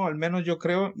mismo, al menos yo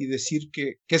creo, y decir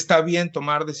que está bien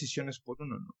tomar decisiones por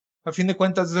uno, ¿no? A fin de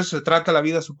cuentas, de eso se trata la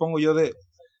vida, supongo yo, de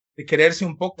quererse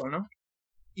un poco, ¿no?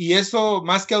 Y eso,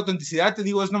 más que autenticidad, te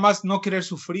digo, es nomás no querer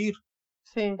sufrir.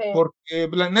 Sí. Porque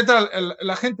la neta,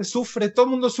 la gente sufre, todo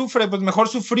el mundo sufre, pues mejor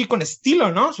sufrir con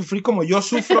estilo, ¿no? Sufrir como yo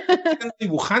sufro siendo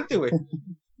dibujante, güey.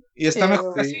 Y está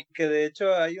mejor así. Sí, que de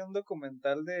hecho hay un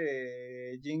documental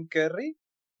de Jim Carrey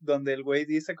donde el güey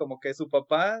dice como que su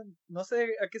papá, no sé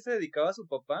a qué se dedicaba su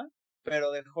papá,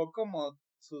 pero dejó como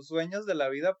sus sueños de la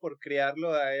vida por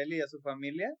criarlo a él y a su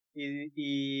familia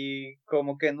y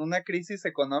como que en una crisis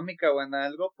económica o en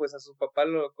algo, pues a su papá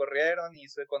lo corrieron y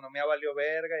su economía valió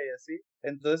verga y así.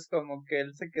 Entonces como que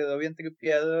él se quedó bien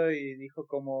tripiado y dijo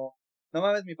como, no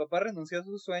mames, mi papá renunció a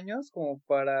sus sueños como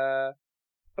para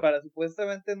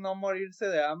supuestamente no morirse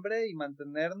de hambre y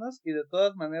mantenernos, y de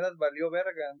todas maneras valió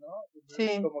verga, ¿no?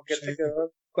 Entonces, Sí. como que él se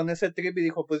quedó con ese trip y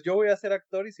dijo, pues yo voy a ser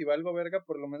actor y si valgo verga,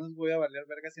 por lo menos voy a valer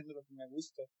verga haciendo lo que me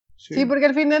gusta. Sí, porque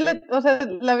al final, o sea,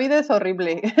 la vida es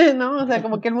horrible, ¿no? O sea,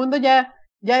 como que el mundo ya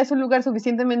es un lugar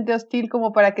suficientemente hostil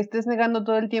como para que estés negando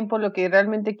todo el tiempo lo que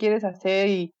realmente quieres hacer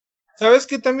y... ¿Sabes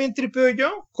qué también tripeo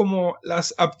yo? Como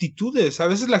las aptitudes. A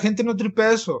veces la gente no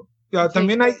tripea eso.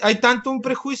 También hay tanto un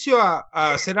prejuicio a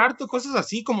hacer arte, cosas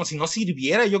así, como si no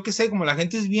sirviera, yo qué sé, como la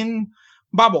gente es bien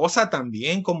babosa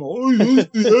también, como, uy,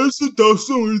 ese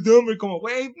tazo, dame, como,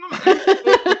 güey, no mames,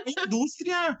 hay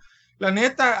industria, la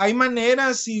neta, hay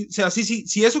maneras, o sea,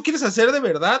 si eso quieres hacer de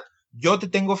verdad, yo te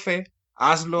tengo fe,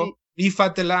 hazlo,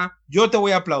 rífatela, yo te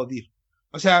voy a aplaudir.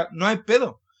 O sea, no hay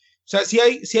pedo. O sea, si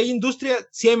hay industria,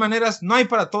 si hay maneras, no hay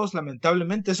para todos,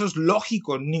 lamentablemente, eso es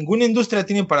lógico, ninguna industria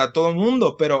tiene para todo el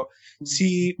mundo, pero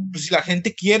si la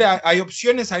gente quiere, hay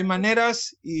opciones, hay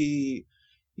maneras y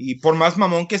por más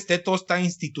mamón que esté, todo está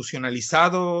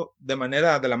institucionalizado de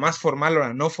manera de la más formal o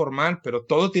la no formal, pero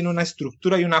todo tiene una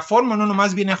estructura y una forma, no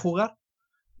nomás viene a jugar.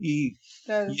 Y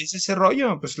es ese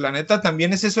rollo, pues la neta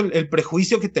también es eso, el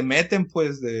prejuicio que te meten,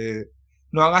 pues de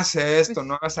no hagas esto,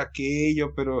 no hagas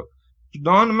aquello, pero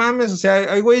no mames, o sea,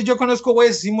 hay güeyes, yo conozco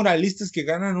güeyes así muralistas que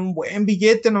ganan un buen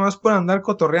billete nomás por andar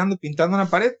cotorreando, pintando una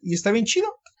pared, y está bien chido.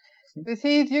 Pues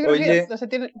sí, yo creo que, o sea,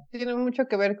 tiene mucho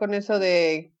que ver con eso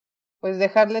de, pues,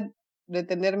 dejarle de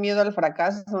tener miedo al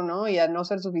fracaso, ¿no? Y a no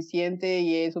ser suficiente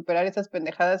y superar esas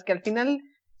pendejadas que al final,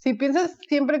 si piensas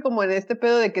siempre como en este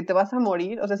pedo de que te vas a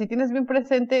morir, o sea, si tienes bien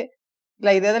presente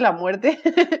la idea de la muerte,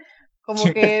 como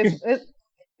que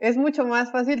es mucho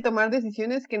más fácil tomar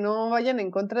decisiones que no vayan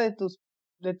en contra de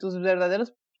tus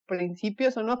verdaderos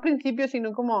principios, o no principios,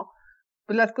 sino como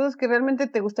pues las cosas que realmente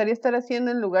te gustaría estar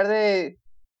haciendo en lugar de,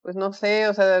 pues no sé,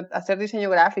 o sea, hacer diseño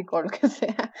gráfico o lo que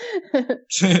sea.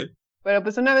 Sí. Pero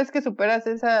pues una vez que superas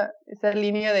esa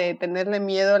línea de tenerle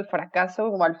miedo al fracaso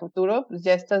o al futuro, pues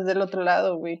ya estás del otro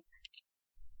lado, güey.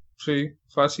 Sí,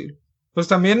 fácil. Pues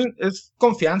también es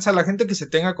confianza, la gente que se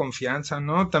tenga confianza,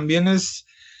 ¿no? También es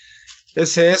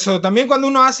eso. También cuando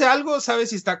uno hace algo, sabe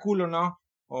si está cool o no,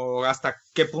 o hasta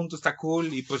qué punto está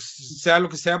cool, y pues sea lo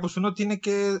que sea, pues uno tiene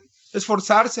que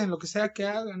esforzarse en lo que sea que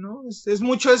haga, ¿no? Es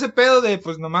mucho ese pedo de,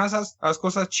 pues nomás haz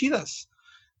cosas chidas.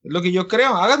 Es lo que yo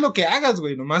creo, hagas lo que hagas,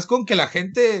 güey, nomás con que la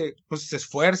gente, pues se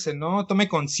esfuerce, ¿no? Tome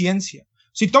conciencia.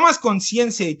 Si tomas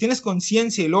conciencia y tienes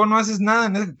conciencia y luego no haces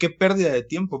nada, qué pérdida de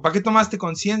tiempo. ¿Para qué tomaste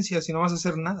conciencia si no vas a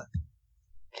hacer nada?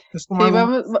 Es como sí,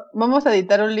 vamos a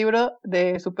editar un libro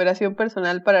de superación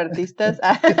personal para artistas.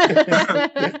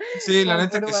 Sí, la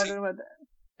neta que sí.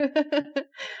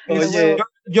 Oye,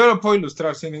 yo lo puedo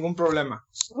ilustrar sin ningún problema.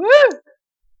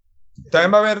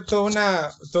 También va a haber todo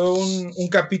un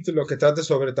capítulo que trate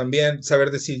sobre también saber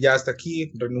decir ya hasta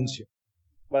aquí, renuncio.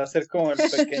 Va a ser como el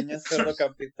pequeño cerdo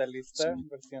capitalista,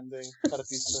 versión de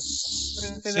artistas.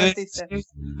 Sí.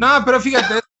 No, pero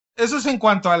fíjate, eso es en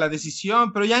cuanto a la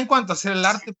decisión, pero ya en cuanto a hacer el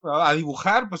arte, a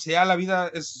dibujar, pues ya la vida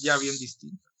es ya bien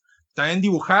distinta. También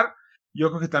dibujar, yo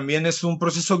creo que también es un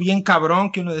proceso bien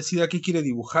cabrón que uno decida qué quiere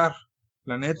dibujar,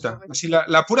 la neta. Así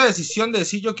la pura decisión de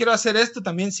decir yo quiero hacer esto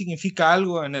también significa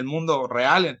algo en el mundo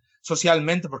real,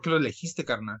 socialmente, ¿por qué lo elegiste,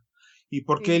 carnal? Y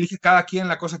por qué elige cada quien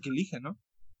la cosa que elige, ¿no?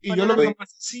 Y yo lo veo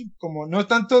más así, como no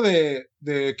tanto de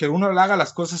que uno le haga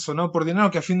las cosas o no por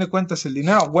dinero, que a fin de cuentas el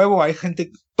dinero a huevo, hay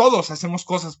gente, todos hacemos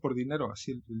cosas por dinero,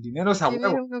 así, el dinero es a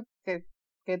huevo. Uno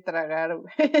que tragar,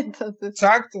 güey. Entonces...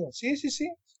 Exacto, sí.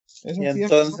 Y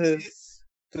entonces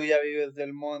tú ya vives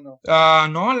del mono.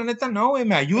 No, la neta no, güey,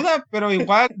 me ayuda, pero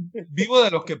igual vivo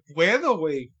de lo que puedo,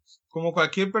 güey, como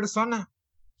cualquier persona.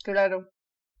 Claro.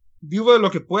 Vivo de lo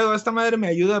que puedo, esta madre me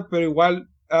ayuda, pero igual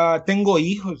tengo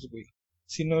hijos, güey.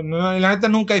 Si no, la neta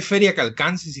nunca hay feria que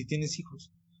alcance si tienes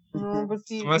hijos. No, pues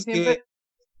sí, Más siempre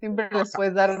les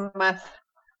puedes dar más.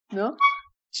 ¿no?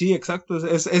 Sí, exacto.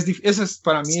 Eso es,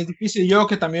 para mí es difícil. Yo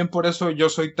que también por eso yo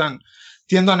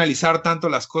tiendo a analizar tanto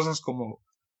las cosas como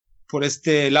por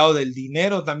este lado del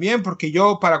dinero también, porque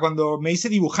yo para cuando me hice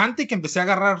dibujante y que empecé a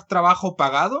agarrar trabajo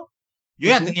pagado, yo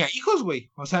ya tenía hijos,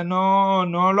 güey. O sea, no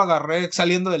lo agarré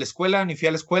saliendo de la escuela, ni fui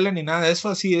a la escuela, ni nada de eso.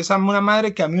 Así, esa una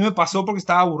madre que a mí me pasó porque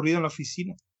estaba aburrido en la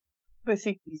oficina. Pues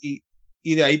sí.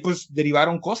 Y de ahí pues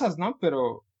derivaron cosas, ¿no?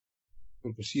 Pero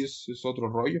pues sí, es otro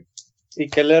rollo. ¿Y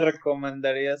qué le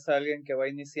recomendarías a alguien que va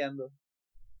iniciando?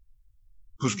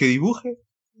 Pues que dibuje.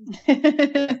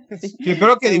 Sí.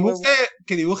 Pero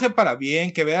que dibuje para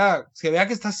bien, que vea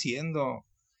qué está haciendo,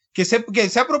 que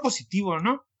sea propositivo,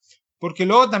 ¿no? Porque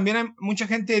luego también hay mucha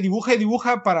gente dibuja y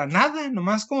dibuja para nada,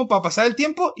 nomás como para pasar el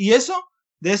tiempo, y eso,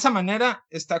 de esa manera,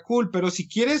 está cool, pero si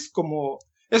quieres como,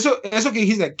 eso que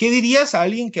dijiste, ¿qué dirías a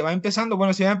alguien que va empezando?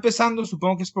 Bueno, si va empezando,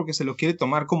 supongo que es porque se lo quiere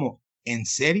tomar como en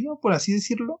serio, por así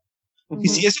decirlo. Y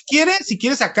si eso si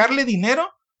quiere sacarle dinero,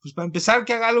 pues para empezar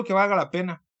que haga algo que valga la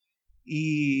pena.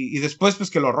 Y después pues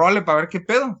que lo role para ver qué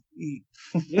pedo. Y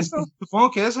eso,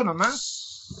 supongo que eso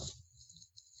nomás.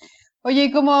 Oye,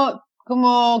 y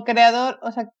como creador,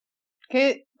 o sea,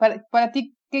 ¿qué para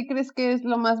ti qué crees que es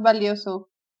lo más valioso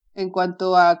en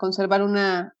cuanto a conservar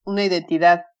una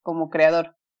identidad como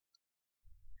creador?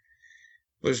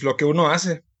 Pues lo que uno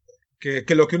hace, que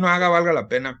lo que uno haga valga la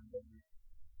pena.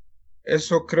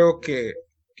 Eso creo que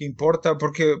importa,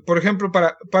 porque, por ejemplo,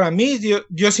 para mí,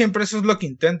 yo siempre eso es lo que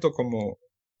intento, como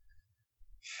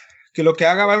que lo que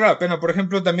haga valga la pena. Por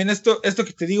ejemplo, también esto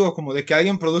que te digo, como de que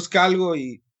alguien produzca algo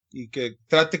y que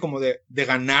trate como de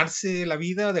ganarse la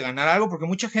vida, de ganar algo, porque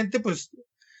mucha gente, pues,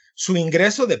 su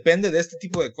ingreso depende de este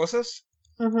tipo de cosas.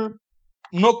 Uh-huh.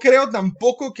 No creo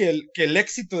tampoco que el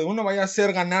éxito de uno vaya a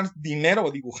ser ganar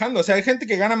dinero dibujando. O sea, hay gente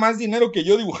que gana más dinero que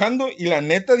yo dibujando y la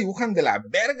neta dibujan de la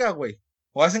verga, güey.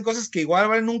 O hacen cosas que igual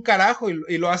valen un carajo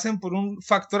y lo hacen por un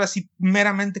factor así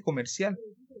meramente comercial.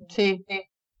 Sí.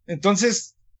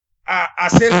 Entonces,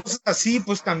 hacer cosas así,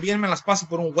 pues también me las paso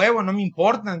por un huevo, no me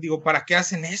importan. Digo, ¿para qué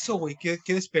hacen eso, güey?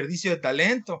 ¿Qué desperdicio de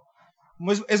talento?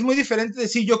 Es muy diferente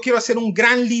decir, yo quiero hacer un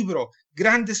gran libro,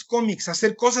 grandes cómics,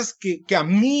 hacer cosas que a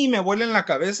mí me vuelen la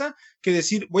cabeza, que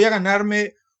decir, voy a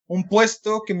ganarme un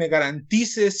puesto que me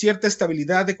garantice cierta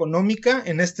estabilidad económica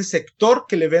en este sector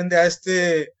que le vende a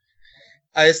este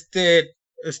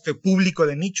público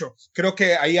de nicho. Creo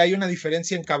que ahí hay una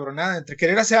diferencia encabronada entre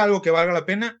querer hacer algo que valga la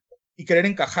pena y querer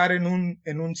encajar en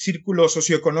un círculo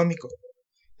socioeconómico.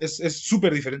 Es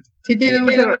súper diferente. Sí, tiene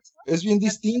mucho. Es bien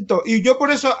distinto. Y yo por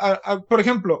eso, por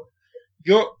ejemplo,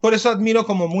 yo por eso admiro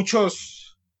como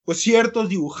muchos, pues ciertos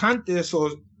dibujantes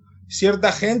o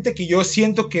cierta gente que yo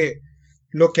siento que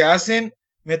lo que hacen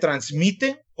me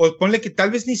transmite, o ponle que tal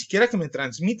vez ni siquiera que me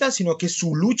transmita, sino que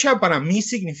su lucha para mí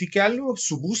signifique algo,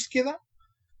 su búsqueda.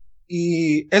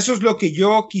 Y eso es lo que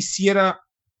yo quisiera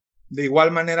de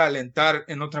igual manera alentar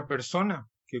en otra persona.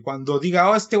 Que cuando diga,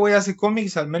 oh, este güey hace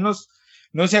cómics, al menos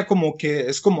no sea como que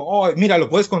es como, oh, mira, lo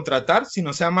puedes contratar,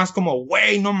 sino sea más como,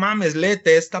 güey, no mames,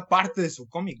 léete esta parte de su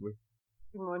cómic, güey.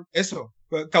 Bueno. Eso,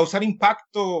 causar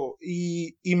impacto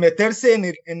y meterse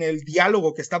en el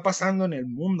diálogo que está pasando en el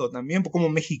mundo también. Como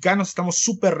mexicanos estamos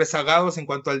súper rezagados en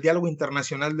cuanto al diálogo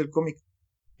internacional del cómic.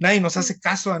 Nadie nos hace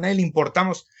caso, a nadie le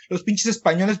importamos. Los pinches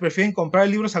españoles prefieren comprar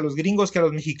libros a los gringos que a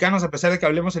los mexicanos, a pesar de que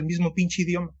hablemos el mismo pinche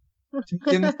idioma. ¿Sí me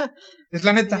entiendes? Es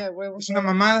la neta, Sí, es una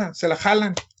mamada, se la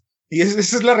jalan. Y esa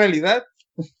es la realidad.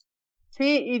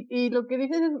 Sí, y lo que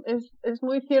dices es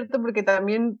muy cierto porque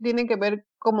también tiene que ver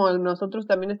como nosotros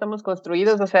también estamos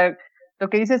construidos, o sea, lo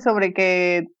que dices sobre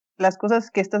que las cosas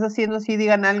que estás haciendo sí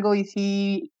digan algo y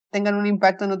sí tengan un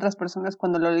impacto en otras personas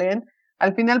cuando lo leen,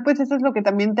 al final pues eso es lo que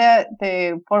también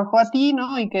te forjó a ti,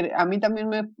 ¿no? Y que a mí también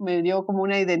me dio como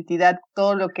una identidad,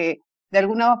 todo lo que de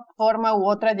alguna forma u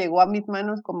otra llegó a mis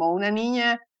manos como una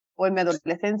niña o en mi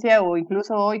adolescencia o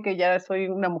incluso hoy que ya soy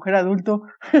una mujer adulto.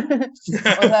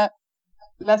 O sea,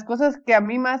 las cosas que a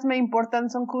mí más me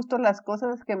importan son justo las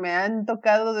cosas que me han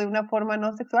tocado de una forma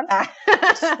no sexual.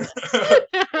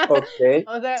 Ok.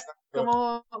 O sea,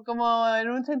 como en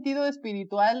un sentido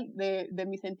espiritual de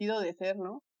mi sentido de ser,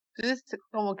 ¿no? Entonces,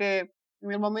 como que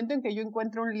en el momento en que yo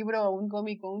encuentro un libro o un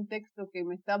cómic o un texto que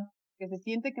se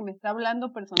siente que me está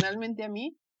hablando personalmente a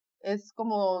mí, es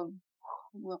como,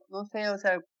 no sé, o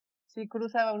sea, sí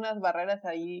cruza unas barreras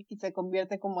ahí y se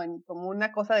convierte como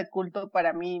una cosa de culto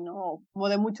para mí, ¿no? Como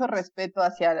de mucho respeto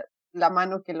hacia la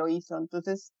mano que lo hizo.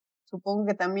 Entonces, supongo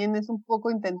que también es un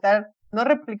poco intentar no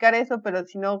replicar eso, pero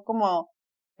sino como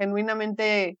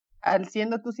genuinamente al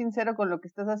siendo tú sincero con lo que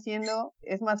estás haciendo,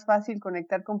 es más fácil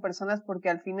conectar con personas porque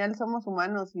al final somos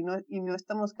humanos y no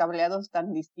estamos cableados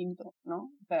tan distinto, ¿no?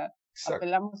 O sea,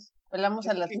 apelamos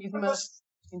a las mismas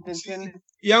intenciones. Sí.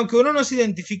 Y aunque uno no se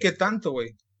identifique tanto,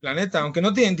 güey, la neta, aunque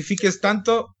no te identifiques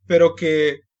tanto, pero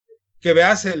que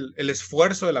veas el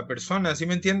esfuerzo de la persona, ¿sí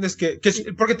me entiendes?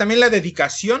 Porque también la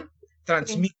dedicación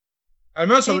transmite.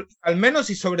 Al menos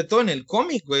y sobre todo en el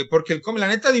cómic, güey, porque el cómic, la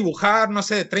neta, dibujar, no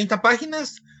sé, 30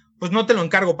 páginas, pues no te lo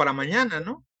encargo para mañana,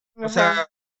 ¿no? O sea,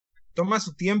 toma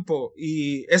su tiempo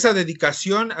y esa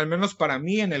dedicación, al menos para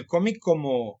mí en el cómic,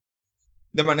 como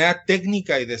de manera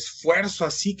técnica y de esfuerzo,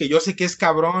 así, que yo sé que es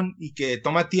cabrón y que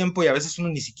toma tiempo y a veces uno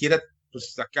ni siquiera,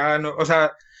 pues acá, no, o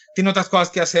sea, tiene otras cosas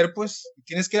que hacer, pues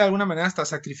tienes que de alguna manera hasta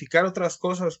sacrificar otras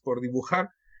cosas por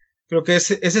dibujar. Creo que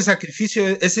ese sacrificio,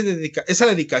 esa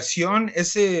dedicación,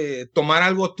 ese tomar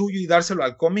algo tuyo y dárselo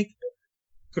al cómic,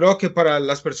 creo que para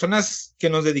las personas que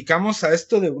nos dedicamos a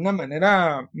esto de una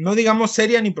manera, no digamos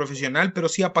seria ni profesional, pero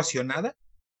sí apasionada,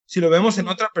 si lo vemos en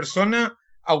otra persona,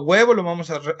 a huevo lo vamos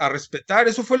a respetar.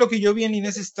 Eso fue lo que yo vi en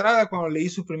Inés Estrada cuando leí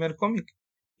su primer cómic.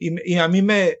 Y a mí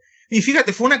y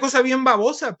fíjate, fue una cosa bien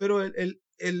babosa, pero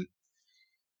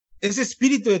ese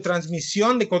espíritu de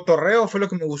transmisión, de cotorreo, fue lo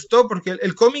que me gustó, porque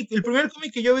el primer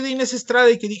cómic que yo vi de Inés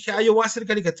Estrada y que dije, yo voy a ser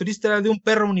caricaturista, era de un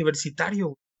perro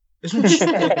universitario. Es un chiste.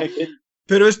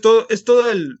 Pero es todo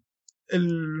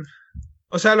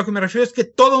o sea, lo que me refiero es que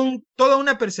toda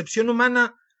una percepción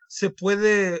humana se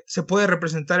puede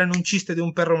representar en un chiste de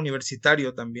un perro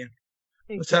universitario también.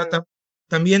 Sí, o sea, claro.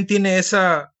 También tiene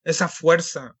esa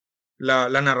fuerza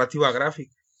la narrativa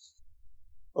gráfica.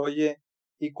 Oye,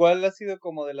 ¿y cuál ha sido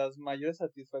como de las mayores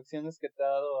satisfacciones que te ha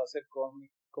dado hacer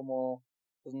cómic? Como,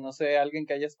 pues no sé, alguien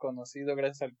que hayas conocido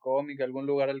gracias al cómic, algún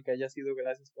lugar al que hayas ido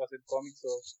gracias por hacer cómics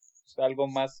o algo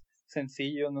más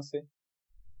sencillo, no sé.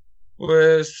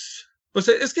 Pues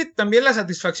es que también la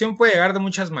satisfacción puede llegar de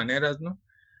muchas maneras, ¿no?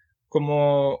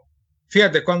 Como,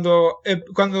 fíjate, cuando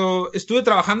estuve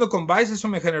trabajando con Vice, eso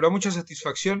me generó mucha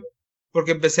satisfacción,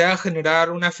 porque empecé a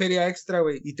generar una feria extra,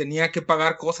 güey, y tenía que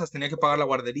pagar cosas, tenía que pagar la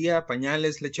guardería,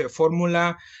 pañales, leche de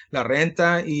fórmula, la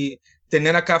renta, y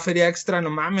tener acá feria extra, no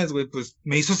mames, güey, pues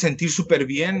me hizo sentir súper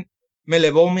bien, me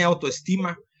elevó mi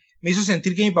autoestima, me hizo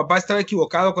sentir que mi papá estaba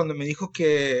equivocado cuando me dijo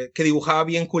que dibujaba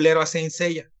bien culero a Saint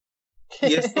Seiya.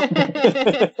 Y esto...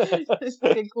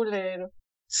 Qué culero.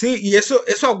 Sí, y eso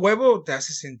a huevo te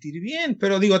hace sentir bien,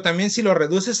 pero digo, también si lo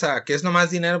reduces a que es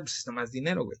nomás dinero, pues es nomás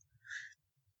dinero, güey.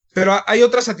 Pero hay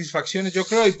otras satisfacciones, yo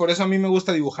creo, y por eso a mí me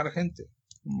gusta dibujar gente.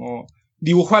 Como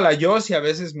dibujo a la Yos y a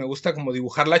veces me gusta como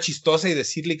dibujarla chistosa y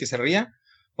decirle que se ría.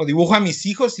 O dibujo a mis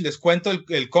hijos y les cuento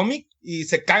el cómic y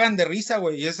se cagan de risa,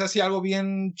 güey, y es así algo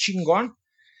bien chingón.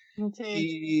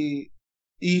 Sí.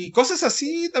 Y cosas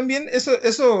así también, eso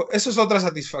es otra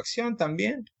satisfacción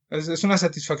también. Es una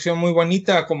satisfacción muy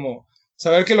bonita, como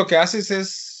saber que lo que haces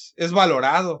es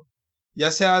valorado,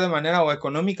 ya sea de manera o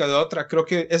económica o de otra. Creo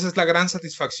que esa es la gran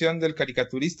satisfacción del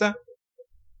caricaturista,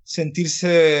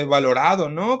 sentirse valorado,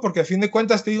 ¿no? Porque a fin de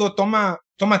cuentas, te digo, toma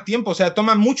tiempo, o sea,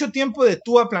 toma mucho tiempo de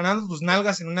tú aplanando tus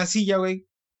nalgas en una silla, güey,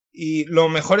 y lo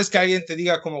mejor es que alguien te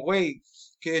diga como, güey,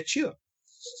 qué chido.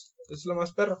 Es lo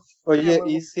más perro. Oye,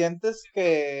 ¿y sientes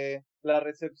que la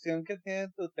recepción que tiene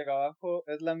tu trabajo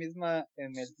es la misma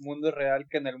en el mundo real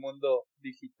que en el mundo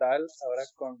digital, ahora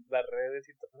con las redes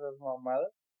y todas esas mamadas?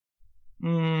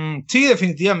 Sí,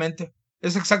 definitivamente.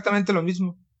 Es exactamente lo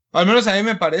mismo. Al menos a mí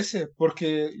me parece,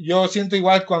 porque yo siento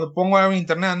igual cuando pongo algo en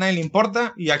internet a nadie le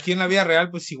importa, y aquí en la vida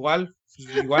real, pues igualmente.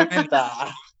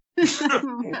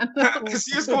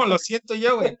 Sí, es como lo siento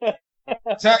yo, güey.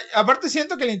 O sea, aparte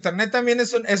siento que el internet también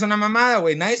es una mamada,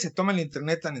 güey. Nadie se toma el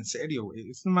internet tan en serio, güey.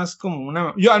 Es más como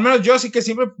una... al menos yo sí que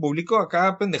siempre publico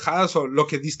acá pendejadas o lo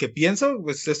que que pienso,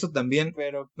 pues esto también.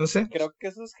 Pero no sé. Creo que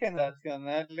eso es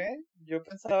generacional, ¿eh? Yo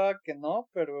pensaba que no,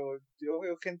 pero yo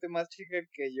veo gente más chica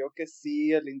que yo que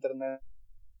sí, el internet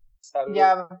es algo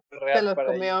ya real se los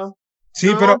para comió. ellos. Sí,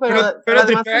 no, pero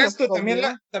esto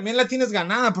también la tienes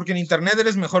ganada, porque en internet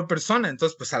eres mejor persona,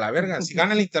 entonces pues a la verga, si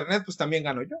gana el internet, pues también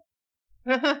gano yo.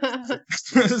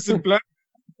 Es en plan.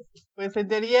 Pues en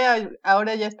teoría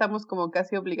ahora ya estamos como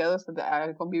casi obligados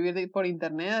a convivir por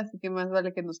internet, así que más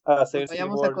vale que nos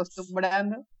vayamos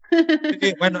acostumbrando.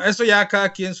 Sí, bueno, eso ya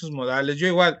cada quien sus modales.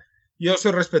 Yo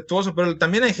soy respetuoso, pero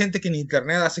también hay gente que en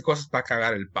internet hace cosas para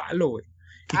cagar el palo, güey.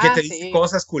 Y que te dice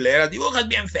cosas culeras, dibujas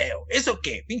bien feo, ¿eso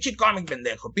qué? Pinche cómic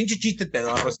pendejo, pinche chiste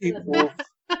pedorro, así.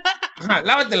 Ajá,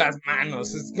 lávate las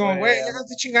manos, es como, güey, ya no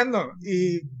estoy chingando.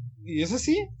 Y es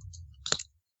así.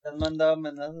 Te han mandado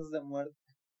amenazas de muerte.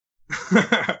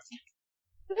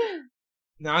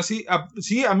 No, sí,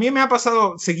 a mí me ha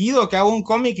pasado seguido que hago un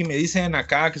cómic y me dicen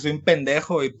acá que soy un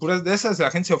pendejo y puras de esas,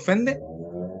 la gente se ofende.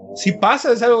 Sí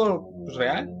pasa, es algo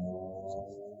real.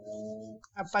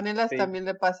 A Panelas Sí. también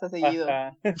le pasa seguido.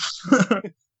 Ajá.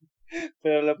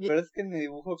 Pero lo peor es que ni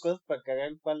dibujo cosas para cagar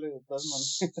el palo de todas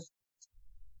maneras.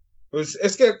 Pues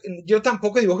es que yo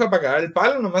tampoco dibujo para cagar el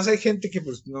palo, nomás hay gente que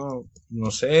pues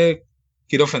no sé,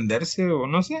 quiere ofenderse o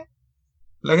no sé.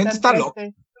 La gente está loca.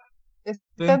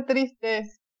 Están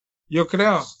tristes. Yo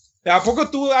creo. ¿A poco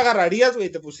tú agarrarías, güey,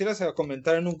 y te pusieras a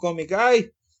comentar en un cómic?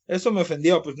 Ay, eso me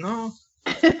ofendió. Pues no. O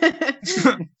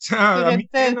sea, a mí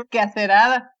Gente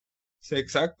quehacerada. sí,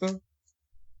 exacto.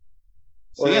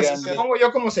 Sí, Oigan, así me pongo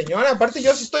yo como señora. Aparte,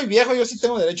 yo sí estoy viejo, yo sí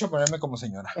tengo derecho a ponerme como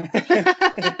señora.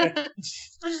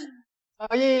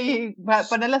 Oye, y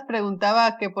Panelas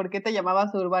preguntaba que por qué te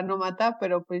llamabas Urbano Mata,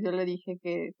 pero pues yo le dije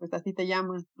que pues así te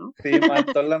llamas, ¿no? Sí,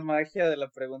 mató la magia de la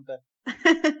pregunta.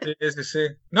 Sí.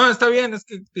 No, está bien, es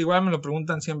que igual me lo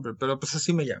preguntan siempre, pero pues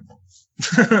así me llamo.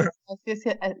 Así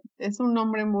es un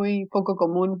nombre muy poco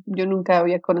común. Yo nunca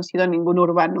había conocido a ningún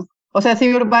urbano. O sea,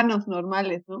 sí urbanos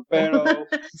normales, ¿no? Pero,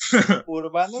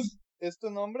 ¿Urbanos es tu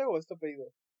nombre o es tu apellido?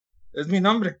 Es mi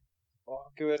nombre. Oh,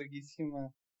 qué verguísima.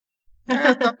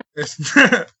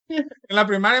 En la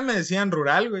primaria me decían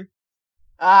rural, güey.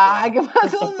 Ay, ¿qué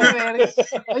pasó de verga?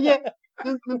 Oye,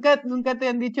 ¿nunca te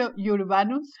han dicho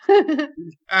urbanos?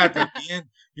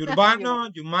 También. Urbano,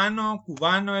 yumano,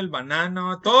 cubano, el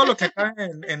banano, todo lo que acabe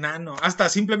en ano, hasta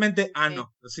simplemente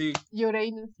ano, así.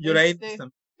 Uranus. Uranus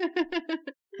también.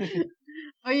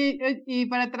 Oye, y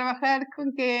para trabajar,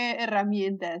 ¿con qué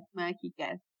herramientas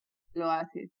mágicas lo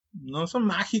haces? No son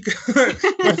mágicas.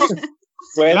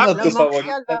 Bueno, La tu magia,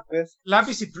 favorita, pues.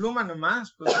 Lápiz y pluma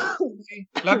nomás. Pues, sí.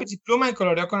 Lápiz y pluma y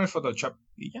coloreo con el Photoshop.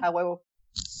 Y ya. A huevo.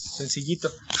 Sencillito.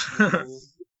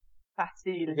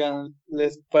 Fácil. Oigan,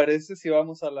 ¿les parece si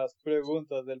vamos a las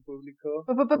preguntas del público?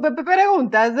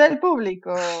 Preguntas del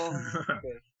público. Ok,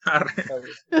 Arre.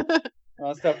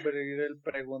 vamos a abrir el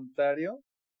preguntario.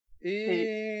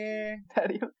 Y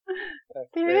Dario.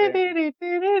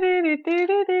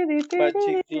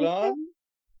 Pachiclón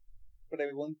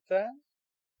pregunta,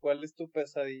 ¿cuál es tu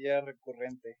pesadilla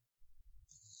recurrente?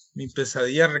 Mi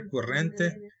pesadilla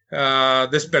recurrente.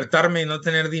 Despertarme y no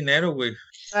tener dinero, güey.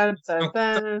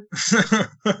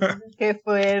 Qué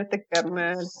fuerte,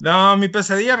 carnal. No, mi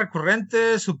pesadilla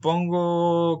recurrente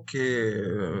supongo que...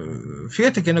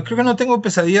 Fíjate que creo que no tengo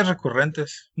pesadillas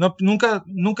recurrentes. No, nunca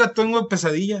tengo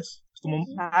pesadillas. Como...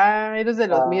 eres de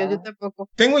los míos, yo tampoco.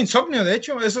 Tengo insomnio, de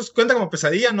hecho, eso cuenta como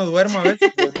pesadilla, no duermo a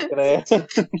veces.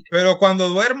 Pero cuando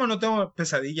duermo no tengo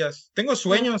pesadillas. Tengo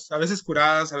sueños, a veces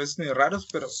curadas, a veces medio raros,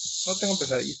 pero no tengo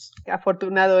pesadillas.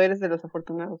 Afortunado, eres de los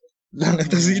afortunados. La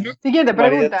neta sí, ¿no? Siguiente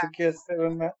pregunta. María, ¿tú quieres hacer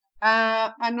una?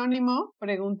 Anónimo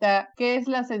pregunta, ¿qué es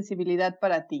la sensibilidad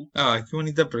para ti? Ay, qué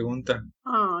bonita pregunta.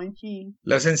 Ay, sí.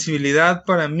 La sensibilidad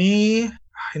para mí...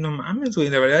 Ay, no mames, güey.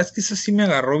 La verdad es que eso sí me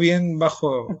agarró bien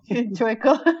bajo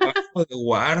Chueco. de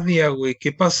guardia, güey.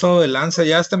 ¿Qué pasó de lanza?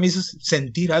 Ya hasta me hizo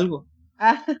sentir algo.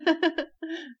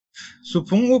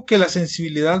 Supongo que la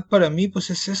sensibilidad para mí, pues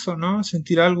es eso, ¿no?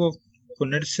 Sentir algo,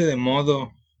 ponerse de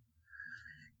modo.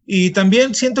 Y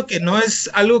también siento que no es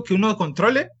algo que uno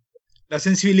controle. La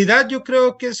sensibilidad yo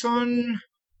creo que son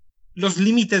los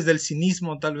límites del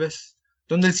cinismo, tal vez.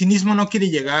 Donde el cinismo no quiere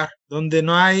llegar, donde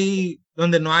no hay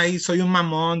soy un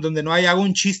mamón, donde no hay hago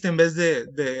un chiste en vez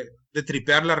de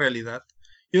tripear la realidad.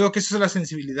 Yo creo que eso es la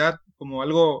sensibilidad, como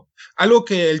algo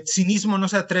que el cinismo no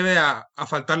se atreve a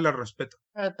faltarle al respeto.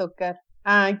 A tocar.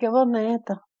 Ay, qué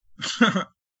bonito.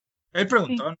 Él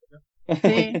preguntó.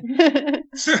 Sí.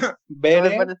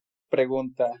 Bere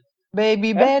pregunta.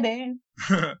 Baby Bere.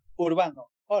 Urbano,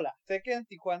 hola. Sé que en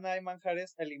Tijuana hay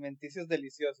manjares alimenticios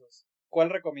deliciosos. ¿Cuál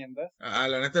recomiendas?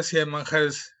 La neta sí hay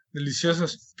manjares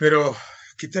deliciosos, pero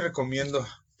 ¿qué te recomiendo?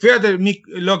 Fíjate,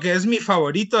 lo que es mi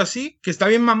favorito así, que está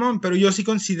bien mamón, pero yo sí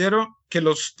considero que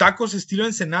los tacos estilo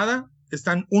Ensenada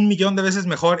están 1,000,000 de veces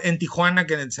mejor en Tijuana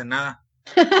que en Ensenada.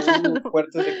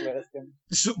 Fuertes declaraciones.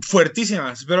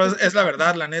 Fuertísimas, pero es la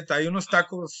verdad, la neta. Hay unos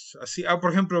tacos así,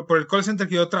 por ejemplo, por el call center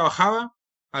que yo trabajaba,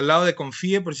 al lado de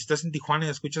Confíe, por si estás en Tijuana y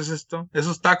escuchas esto,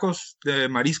 esos tacos de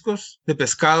mariscos, de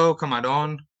pescado,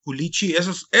 camarón, culichi,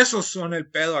 esos son el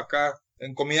pedo acá,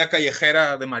 en comida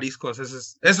callejera de mariscos,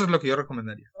 eso es lo que yo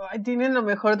recomendaría. Ay, tienen lo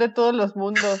mejor de todos los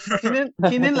mundos.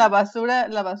 Tienen la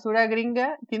basura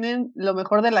gringa, tienen lo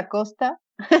mejor de la costa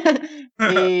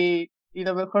y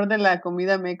lo mejor de la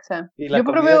comida mexa. Y la yo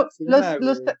comida probé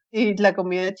china, y la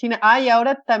comida china. Y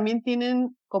ahora también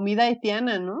tienen comida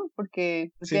haitiana, ¿no?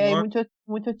 Porque Sí, hay ¿no?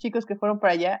 muchos chicos que fueron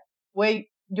para allá.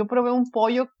 Güey, yo probé un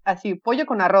pollo así, pollo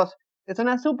con arroz. Que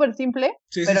suena súper simple,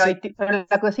 Sí, pero, sí. pero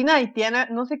la cocina haitiana,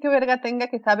 no sé qué verga tenga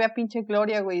que sabe a pinche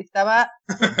gloria, güey. Estaba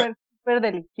súper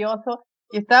delicioso.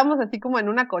 y estábamos así como en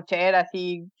una cochera,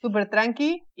 así súper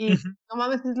tranqui, y no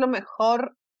mames, es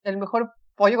el mejor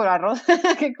pollo con arroz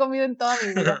que he comido en toda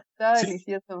mi vida. Estaba Sí,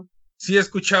 delicioso. sí he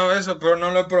escuchado eso, pero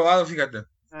no lo he probado, fíjate.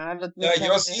 Lo La tienes que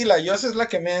Yos hacer. sí, la Yos es la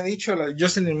que me ha dicho, la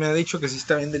Jocelyn me ha dicho que sí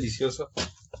está bien delicioso.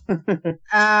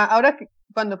 Ahora que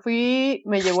cuando fui,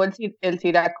 me llevó el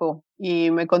Ciraco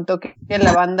y me contó que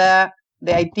la banda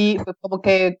de Haití, pues como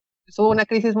que hubo una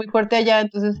crisis muy fuerte allá,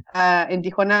 entonces en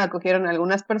Tijuana acogieron a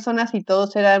algunas personas y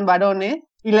todos eran varones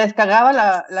y les cagaba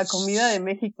la comida de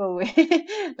México, güey,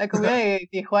 la comida de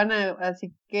Tijuana,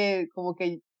 así que como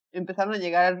que empezaron a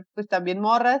llegar pues también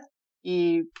morras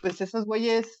y pues esos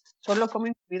güeyes solo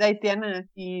comen comida haitiana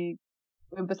y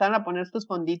empezaron a poner sus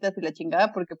fonditas y la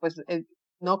chingada porque pues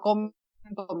no comen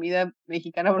comida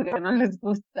mexicana porque no les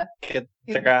gusta. Que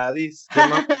tragadis.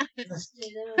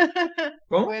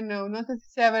 ¿Cómo? Bueno, no sé si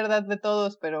sea verdad de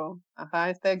todos, pero ajá,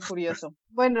 está curioso.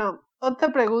 Bueno,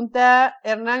 otra pregunta.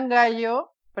 Hernán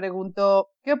Gallo preguntó,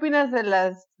 ¿qué opinas de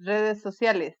las redes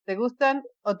sociales? ¿Te gustan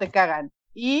o te cagan?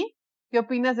 ¿Y qué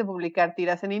opinas de publicar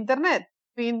tiras en internet?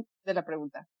 Fin de la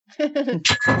pregunta.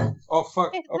 Oh,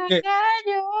 fuck, ¡Hernán ok.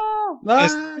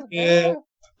 Gallo!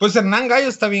 Pues Hernán Gallo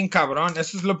está bien cabrón,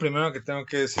 eso es lo primero que tengo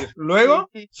que decir. Luego,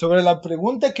 Sí. sobre la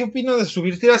pregunta, ¿qué opino de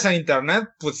subir tiras a internet?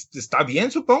 Pues está bien,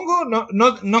 supongo.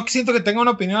 No siento que tenga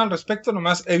una opinión al respecto,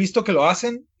 nomás he visto que lo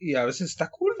hacen y a veces está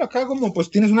cool. Acá como pues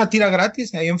tienes una tira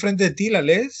gratis ahí enfrente de ti, la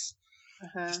lees.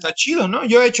 Ajá. Está chido, ¿no?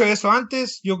 Yo he hecho eso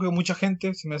antes, yo creo que mucha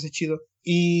gente se me hace chido.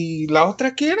 ¿Y la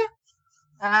otra qué era?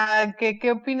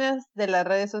 ¿Qué opinas de las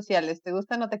redes sociales? ¿Te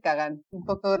gustan o te cagan? Un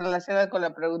poco relacionada con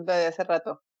la pregunta de hace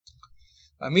rato.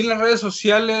 A mí las redes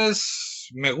sociales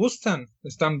me gustan,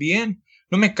 están bien,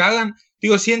 no me cagan.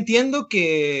 Digo, sí entiendo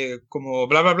que como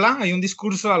bla, bla, bla, hay un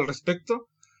discurso al respecto,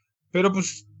 pero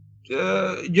pues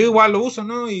yo igual lo uso,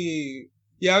 ¿no? Y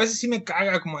a veces sí me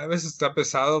caga, como a veces está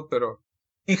pesado, pero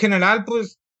en general,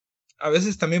 pues a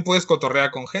veces también puedes cotorrear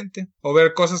con gente o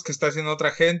ver cosas que está haciendo otra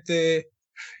gente.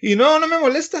 Y no me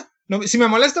molesta. No, si me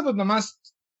molesta, pues nomás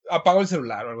apago el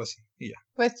celular o algo así y ya.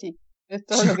 Pues sí, es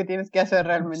todo lo que tienes que hacer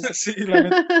realmente. Sí, la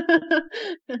neta.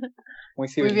 Muy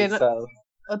Muy bien, civilizado.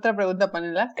 otra pregunta,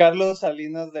 Panela. Carlos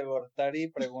Salinas de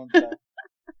Gortari pregunta: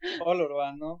 hola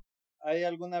Urbano, ¿hay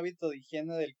algún hábito de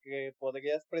higiene del que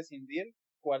podrías prescindir?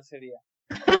 ¿Cuál sería?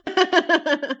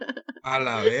 A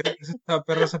la verga, esa está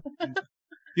perra esa pregunta.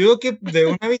 Yo creo que de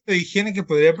un hábito de higiene que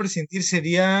podría prescindir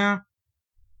sería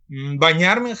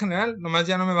bañarme en general, nomás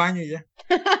ya no me baño y ya.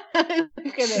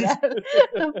 En general,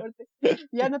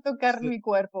 ya no tocar mi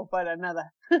cuerpo para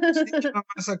nada. Sí,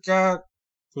 nomás acá,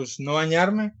 pues no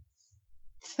bañarme.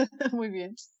 Muy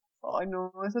bien. Ay,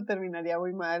 no, eso terminaría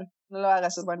muy mal. No lo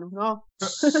hagas, Urbano, no.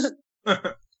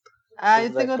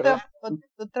 Yo tengo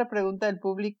otra pregunta del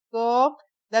público.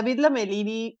 David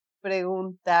Lamelini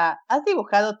pregunta, ¿has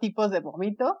dibujado tipos de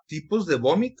vómito? ¿Tipos de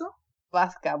vómito?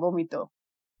 Vasca, vómito,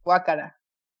 guácara.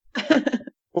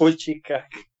 Uy, chica.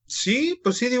 Sí,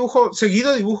 pues sí,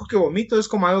 seguido dibujo que vomito, es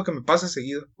como algo que me pasa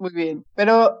seguido. Muy bien,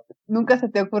 pero ¿nunca se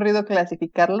te ha ocurrido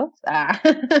clasificarlos?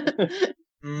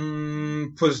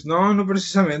 Pues no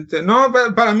precisamente. No,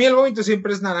 para mí el vómito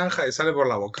siempre es naranja y sale por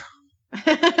la boca.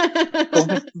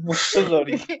 ¿Comes muchos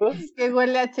doritos? Que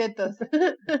huele a chetos.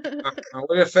 Me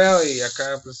huele feo y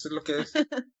acá, pues es lo que es.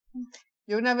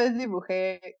 Yo una vez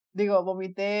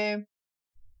vomité,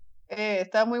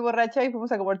 estaba muy borracha y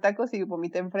fuimos a comer tacos y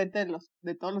vomité enfrente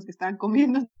de todos los que estaban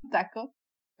comiendo tacos,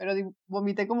 pero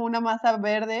vomité como una masa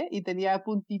verde y tenía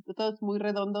puntitos, todos muy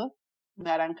redondos,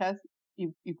 naranjas,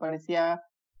 y parecía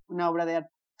una obra de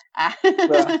arte.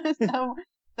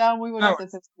 Estaba muy bonito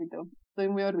ese vómito. Estoy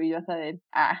muy orgullosa de él.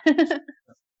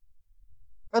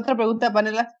 Otra pregunta,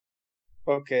 Panela.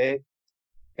 Ok.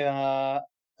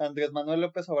 Andrés Manuel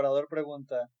López Obrador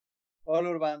pregunta: hola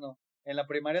Urbano, ¿en la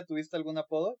primaria tuviste algún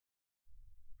apodo?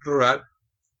 Rural.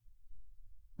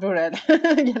 Rural.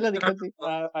 Ya lo dijo, sí.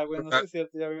 Bueno, sí es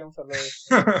cierto, ya habíamos hablado de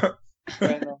eso.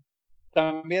 Bueno,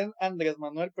 también Andrés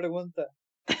Manuel pregunta: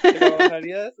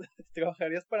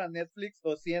 ¿trabajarías para Netflix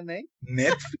o CNA?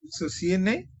 ¿Netflix o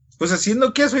CNA? Pues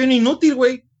haciendo qué, soy un inútil,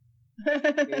 güey.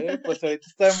 Pues ahorita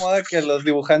está de moda que los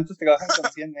dibujantes trabajan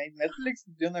con CNA. Netflix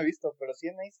yo no he visto, pero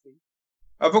CNA sí.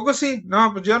 ¿A poco sí?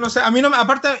 No, pues yo no sé. A mí no,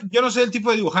 aparte, yo no sé el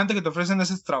tipo de dibujante que te ofrecen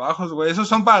esos trabajos, güey. Esos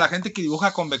son para la gente que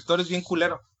dibuja con vectores bien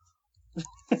culero.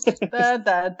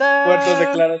 Fuertes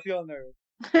declaraciones.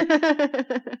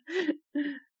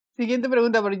 Siguiente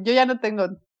pregunta, porque yo ya no tengo.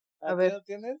 ¿A ver, ¿no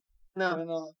tienes? No.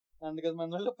 Bueno, Andrés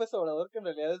Manuel López Obrador, que en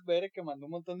realidad es BR, que mandó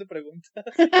un montón de preguntas.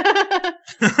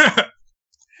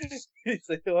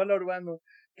 Dice: hola Urbano,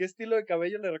 ¿qué estilo de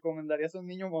cabello le recomendarías a un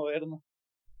niño moderno?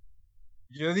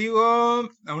 Yo digo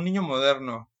a un niño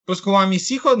moderno. Pues como a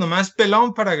mis hijos, nomás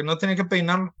pelón para que no tenga que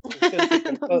peinarlo.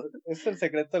 Es el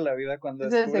secreto de la vida cuando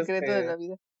Es el descubres secreto de que la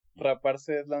vida.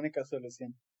 raparse es la única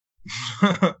solución.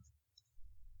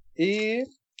 Y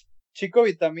Chico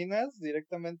Vitaminas,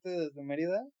 directamente desde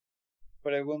Mérida,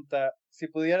 pregunta, si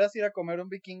pudieras ir a comer un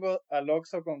vikingo al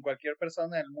Oxxo con cualquier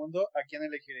persona del mundo, ¿a quién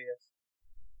elegirías?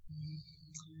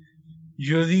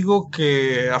 Yo digo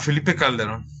que a Felipe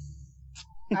Calderón.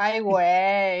 Ay,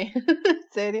 güey. ¿En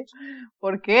serio?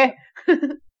 ¿Por qué?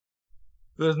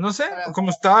 Pues no sé, Para- como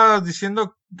estaba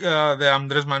diciendo de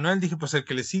Andrés Manuel, dije pues el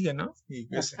que le sigue, ¿no? Y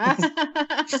ese.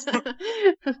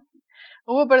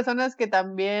 Hubo personas que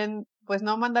también, pues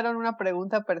no mandaron una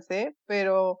pregunta per se,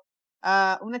 pero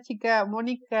una chica,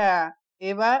 Mónica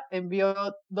Eva, envió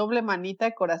doble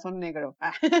manita corazón negro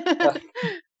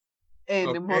en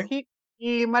Ok. emoji.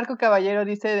 Y Marco Caballero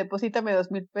dice, deposítame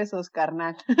 2,000 pesos,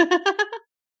 carnal.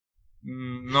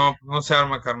 No, no se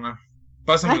arma, carnal.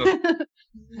 Pásamelo.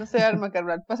 No se arma,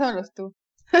 carnal, pásamelos tú.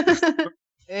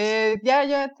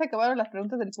 Ya se acabaron las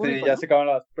preguntas del Sí, público, ya ¿no? se acabaron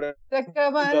las Se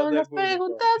acabaron del las público.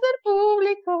 preguntas del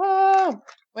público.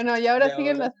 Bueno, y ahora Y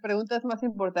siguen ahora, las preguntas más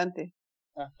importantes.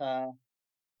 ajá,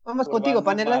 Vamos contigo,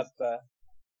 Urbano Panelas.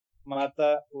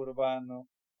 Mata Urbano.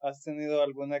 ¿Has tenido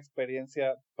alguna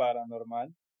experiencia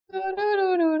paranormal?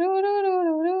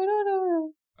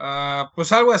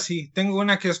 Pues algo así. Tengo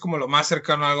una que es como lo más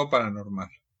cercano a algo paranormal.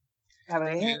 A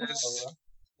ver.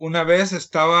 Una vez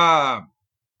estaba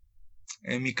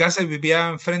en mi casa y vivía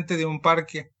enfrente de un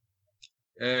parque,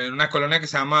 en una colonia que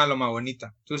se llama Loma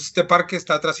Bonita. Entonces este parque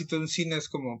está atrásito de un cine, es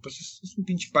como, pues es un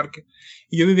pinche parque.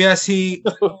 Y yo vivía así,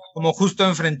 como justo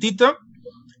enfrentito,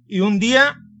 y un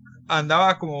día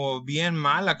andaba como bien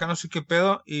mal, acá no sé qué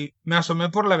pedo, y me asomé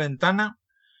por la ventana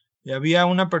y había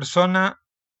una persona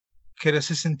que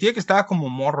se sentía que estaba como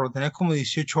morro, tenía como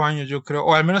 18 años yo creo,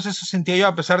 o al menos eso sentía yo,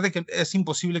 a pesar de que es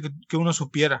imposible que uno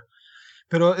supiera,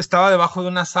 pero estaba debajo de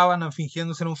una sábana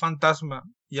fingiendo ser un fantasma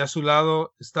y a su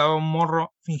lado estaba un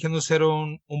morro fingiendo ser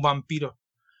un vampiro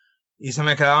y se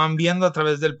me quedaban viendo a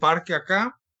través del parque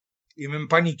acá y me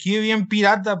empaniqué bien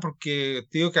pirata porque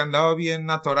te digo que andaba bien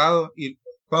atorado y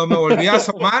cuando me volví a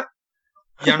asomar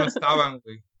ya no estaban,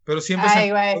 güey. Pero siempre se me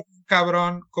Ay, güey. quedó un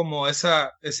cabrón como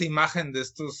esa imagen de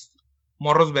estos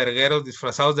morros vergueros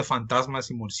disfrazados de fantasmas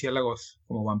y murciélagos,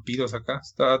 como vampiros acá.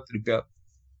 Estaba tripeado.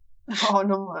 Oh,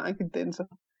 no mames, qué tenso.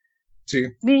 Sí.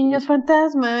 Niños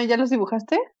fantasma, ¿ya los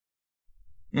dibujaste?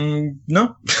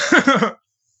 No.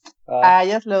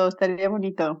 Ya lo estaría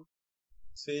bonito.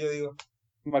 Sí, yo digo.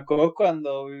 Me acuerdo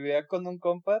cuando vivía con un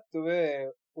compa,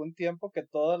 tuve un tiempo que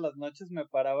todas las noches me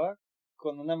paraba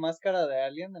con una máscara de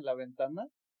alien en la ventana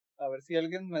a ver si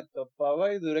alguien me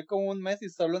topaba y duré como un mes y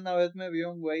solo una vez me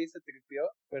vio un güey y se tripió,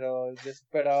 pero yo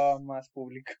esperaba más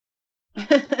público.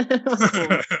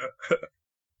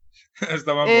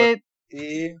 Estaba bueno.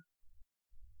 ¿Y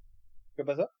qué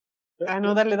pasó?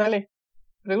 No, dale.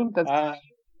 Preguntas.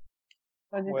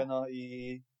 Bueno,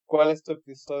 ¿y cuál es tu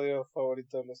episodio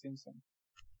favorito de Los Simpsons?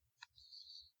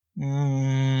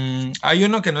 Hay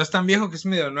uno que no es tan viejo, que es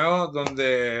medio nuevo,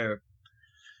 donde,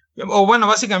 o bueno,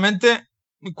 básicamente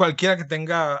cualquiera que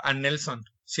tenga a Nelson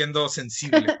siendo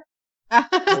sensible.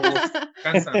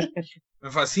 Cansa. Me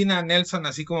fascina Nelson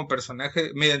así como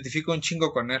personaje, me identifico un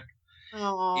chingo con él.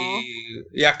 Oh,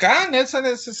 Y acá Nelson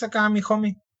es acá mi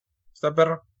homie. Está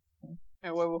perro.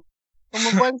 qué huevo. ¿Cómo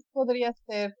cuál podría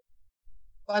ser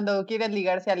cuando quieres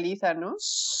ligarse a Lisa, no?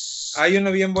 Hay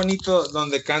uno bien bonito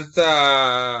donde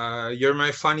canta You're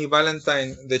My Funny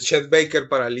Valentine de Chet Baker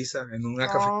para Lisa en una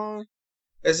café.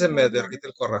 Ese me derrite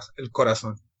el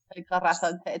corazón. El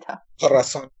corazoncito.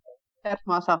 Corazón.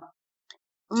 Hermoso.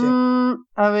 Sí.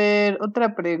 A ver,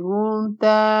 otra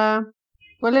pregunta.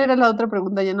 ¿Cuál era la otra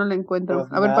pregunta? Ya no la encuentro.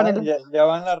 Pues A ver, nada, Panela. ya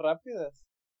van las rápidas.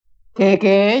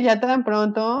 ¿Qué? ¿Ya tan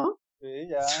pronto? Sí,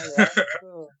 ya.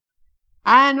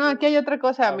 No, aquí hay otra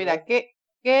cosa. A Mira, ver.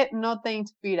 ¿qué no te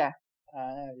inspira?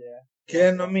 Ya.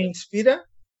 ¿Qué no me inspira?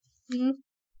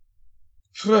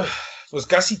 Pues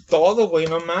casi todo, güey,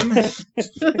 no mames.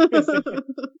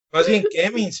 Más bien, ¿qué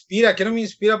me inspira? ¿Qué no me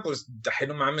inspira? Pues, ay,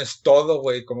 no mames, todo,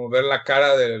 güey. Como ver la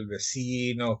cara del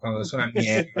vecino cuando es una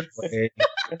mierda, güey.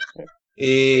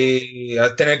 Y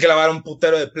a tener que lavar un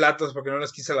putero de platos porque no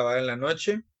los quise lavar en la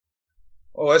noche.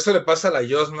 O eso le pasa a la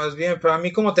Jos más bien. Pero a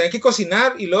mí como tener que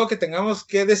cocinar y luego que tengamos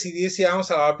que decidir si vamos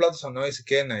a lavar platos o no y se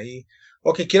queden ahí.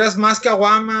 O que quieras más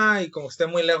caguama y como esté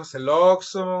muy lejos el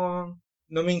Oxxo.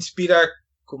 No me inspira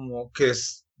como que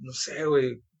es, no sé,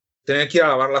 güey, tener que ir a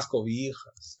lavar las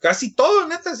cobijas. Casi todo,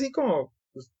 neta, así como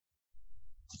pues,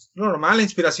 normal. La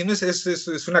inspiración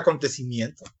es un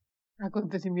acontecimiento.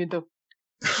 Acontecimiento.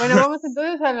 Bueno, vamos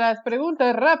entonces a las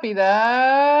preguntas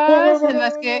rápidas, en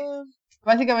las que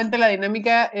básicamente la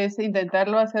dinámica es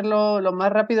intentarlo hacerlo lo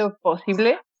más rápido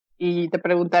posible y te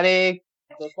preguntaré.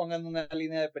 Todos pongan una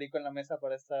línea de perico en la mesa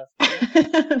para estas.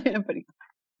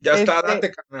 Ya está,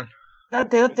 date, carnal.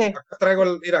 Date.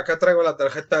 Mira, acá traigo la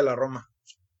tarjeta de la Roma.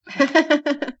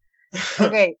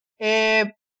 Ok,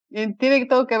 tiene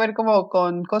todo que ver como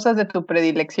con cosas de tu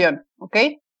predilección, ¿ok?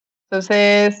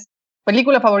 Entonces,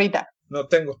 película favorita. No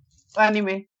tengo.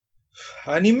 Anime.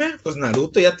 ¿Anime? Pues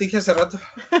Naruto, ya te dije hace rato.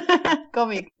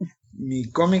 Cómic. Mi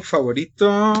cómic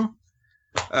favorito,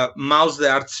 Mouse de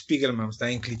Art Spiegelman, está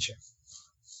en cliché.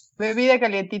 Bebida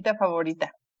calientita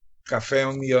favorita. Café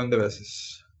 1,000,000 de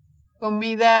veces.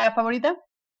 Comida favorita.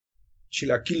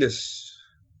 Chilaquiles.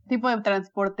 Tipo de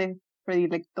transporte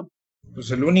predilecto.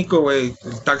 Pues el único, güey,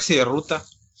 el taxi de ruta.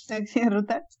 ¿Taxi de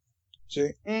ruta? Sí.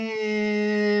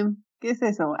 ¿Qué es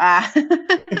eso? Ah.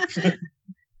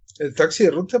 El taxi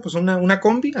de ruta, pues una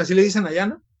combi, así le dicen allá,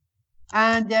 ¿no?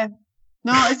 Ah, ya.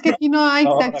 No, es que aquí no hay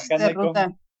taxis acá no de hay ruta.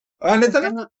 combi. Ah, ¿neta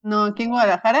Acá no? no, aquí en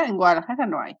Guadalajara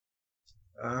no hay.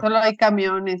 Ah, Solo hay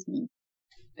camiones y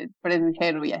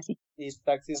prendero y así. Y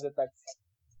taxis de taxi.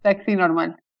 Taxi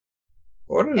normal.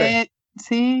 órale.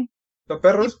 Sí. ¿Los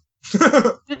perros?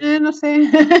 No sé.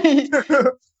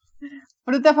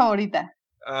 Fruta favorita.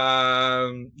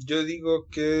 Yo digo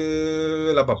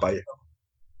que la papaya.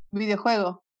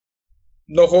 Videojuego.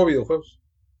 No juego videojuegos.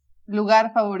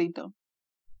 Lugar favorito.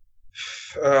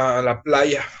 La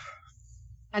playa.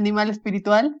 Animal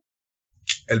espiritual.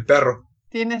 El perro.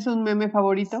 ¿Tienes un meme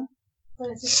favorito?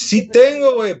 Sí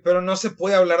tengo, güey, pero no se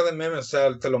puede hablar de memes, o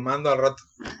sea, te lo mando al rato.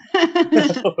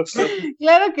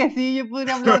 Claro que sí, yo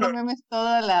podría hablar de memes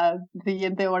toda la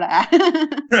siguiente hora.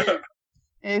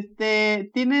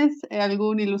 ¿Tienes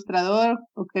algún ilustrador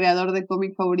o creador de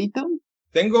cómic favorito?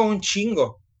 Tengo un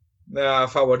chingo de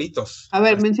favoritos. A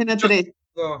ver, menciona 3.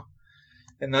 Tengo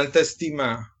en alta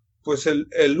estima. Pues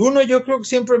el uno yo creo que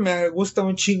siempre me gusta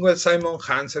un chingo el Simon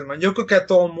Hanselman. Yo creo que a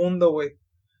todo mundo, güey.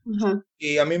 Ajá.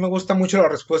 Y a mí me gustan mucho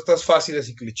las respuestas fáciles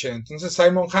y cliché. Entonces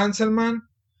Simon Hanselman.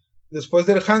 Después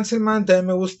del Hanselman también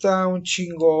me gusta un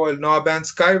chingo el Noah Van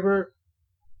Skyver.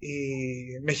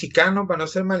 Y mexicano, para no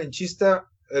ser malinchista,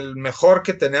 el mejor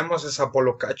que tenemos es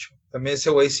Apolo Cacho. También ese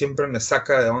güey siempre me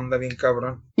saca de onda bien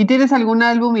cabrón. ¿Y tienes algún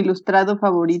álbum ilustrado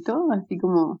favorito? Así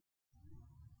como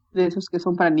de esos que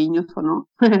son para niños o no.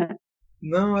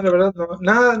 No, la verdad no.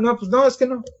 Nada, no, pues no, es que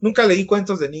no. Nunca leí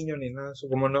cuentos de niño ni nada. Eso,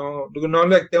 como no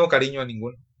le tengo cariño a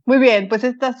ninguno. Muy bien, pues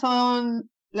estas son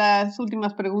las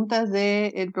últimas preguntas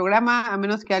del programa, a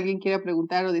menos que alguien quiera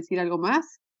preguntar o decir algo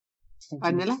más.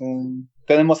 ¿Panela?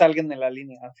 Tenemos a alguien en la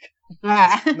línea.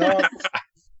 Ah. No,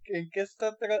 ¿en qué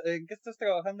estás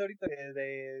trabajando ahorita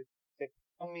de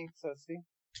cómics así?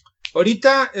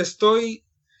 Ahorita estoy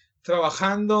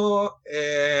trabajando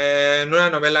en una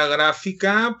novela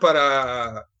gráfica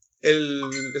para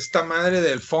esta madre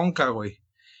del Fonca, güey.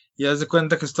 Y haz de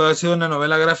cuenta que estoy haciendo una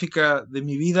novela gráfica de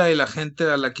mi vida y la gente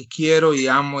a la que quiero y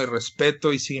amo y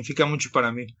respeto y significa mucho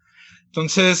para mí.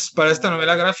 Entonces, para esta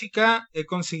novela gráfica he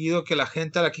conseguido que la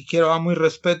gente a la que quiero, amo y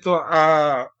respeto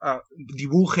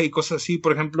dibuje y cosas así.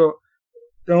 Por ejemplo,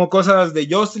 tengo cosas de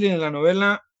Jocelyn en la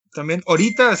novela. También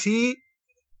ahorita sí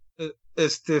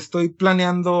estoy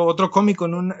planeando otro cómic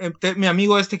con mi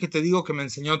amigo que te digo que me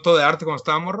enseñó todo de arte cuando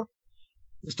estaba morro.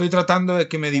 Estoy tratando de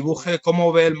que me dibuje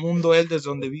cómo ve el mundo él desde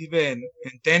donde vive en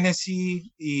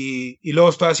Tennessee y luego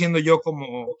estoy haciendo yo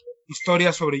como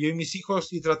historias sobre yo y mis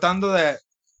hijos y tratando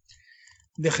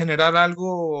de generar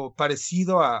algo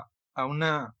parecido a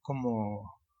una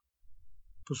como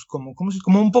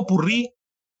un popurrí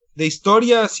de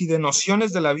historias y de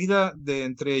nociones de la vida de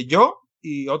entre yo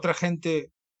y otra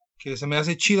gente que se me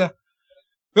hace chida.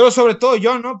 Pero sobre todo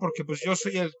yo, ¿no? Porque pues yo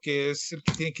soy el que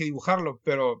tiene que dibujarlo,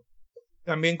 pero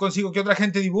también consigo que otra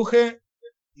gente dibuje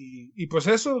y pues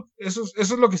eso es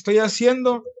lo que estoy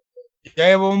haciendo. Ya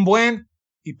llevo un buen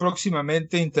y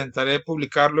próximamente intentaré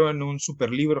publicarlo en un super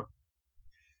libro.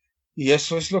 Y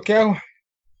eso es lo que hago.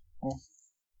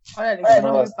 Órale, Bueno,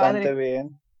 muy bastante padre.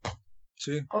 bien.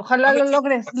 Sí. Ojalá lo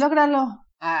logres, lógralo.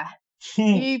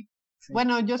 Y Sí,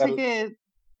 bueno, yo sé que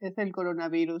es el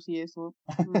coronavirus y eso.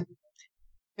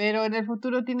 Pero en el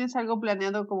futuro tienes algo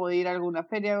planeado como de ir a alguna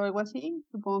feria o algo así?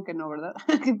 Supongo que no, ¿verdad?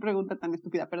 Qué pregunta tan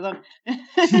estúpida, perdón.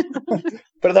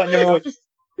 Perdón, yo me voy.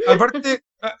 Aparte,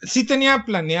 sí tenía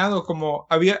planeado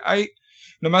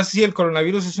nomás si el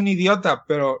coronavirus es un idiota,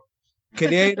 pero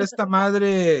quería ir a esta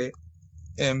madre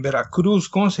en Veracruz,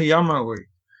 ¿cómo se llama, güey?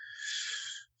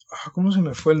 ¿Cómo se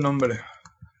me fue el nombre?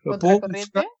 ¿Lo puedo buscar?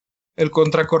 ¿Contracorriente? el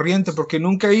contracorriente, porque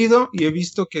nunca he ido y he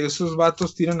visto que esos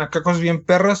vatos tiran acá cosas bien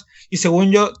perras, y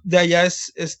según yo, de allá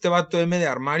es este vato M de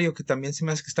Armario, que también se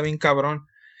me hace que está bien cabrón.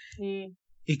 Sí.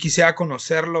 Y quisiera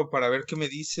conocerlo para ver qué me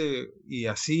dice, y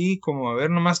así como a ver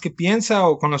nomás qué piensa,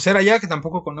 o conocer allá, que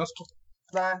tampoco conozco.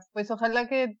 Va, pues ojalá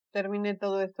que termine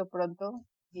todo esto pronto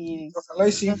y Ojalá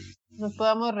y sí. nos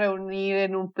podamos reunir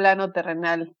en un plano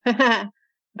terrenal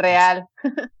real.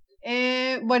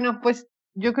 Bueno, pues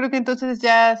yo creo que entonces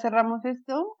ya cerramos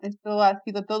esto. Esto ha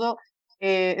sido todo.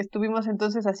 Estuvimos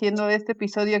entonces haciendo este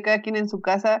episodio cada quien en su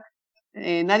casa.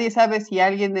 Nadie sabe si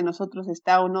alguien de nosotros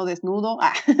está o no desnudo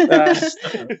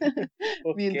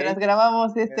mientras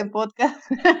grabamos este podcast.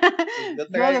 Yo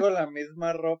traigo la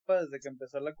misma ropa desde que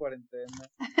empezó la cuarentena.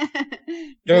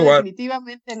 Yo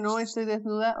definitivamente no estoy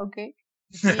desnuda, ok.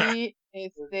 Y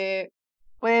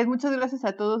pues muchas gracias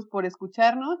a todos por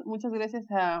escucharnos. Muchas gracias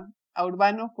a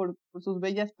Urbano por sus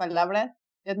bellas palabras.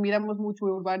 Te admiramos mucho,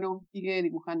 Urbano. Sigue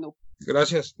dibujando.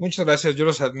 Gracias, muchas gracias. Yo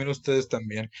los admiro a ustedes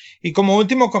también. Y como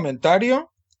último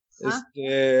comentario,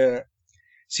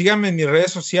 síganme en mis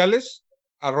redes sociales,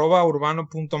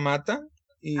 @urbano.mata.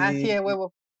 Y sí, de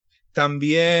huevo.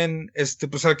 También,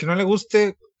 pues al que no le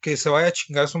guste, que se vaya a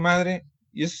chingar a su madre.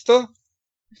 Y eso es todo.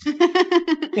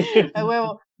 A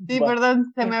huevo. Sí,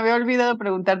 perdón, se me había olvidado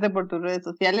preguntarte por tus redes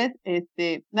sociales.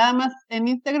 Nada más, ¿en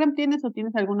Instagram tienes o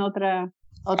tienes alguna otra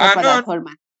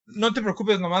plataforma? No te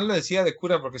preocupes, nomás lo decía de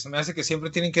cura, porque se me hace que siempre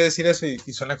tienen que decir eso y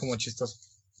suena como chistoso.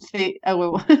 Sí, a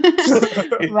huevo.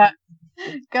 Va.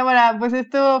 Cámara, pues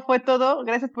esto fue todo.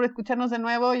 Gracias por escucharnos de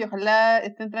nuevo y ojalá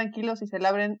estén tranquilos y se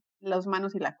laven las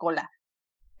manos y la cola.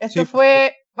 Esto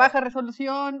fue Baja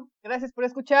Resolución. Gracias por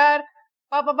escuchar.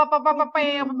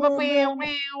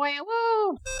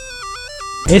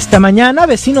 Esta mañana,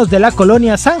 vecinos de la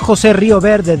colonia San José Río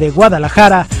Verde de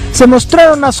Guadalajara se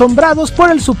mostraron asombrados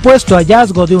por el supuesto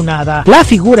hallazgo de un hada. La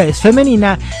figura es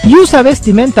femenina y usa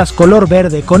vestimentas color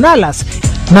verde con alas.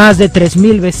 Más de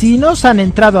 3,000 vecinos han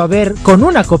entrado a ver con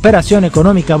una cooperación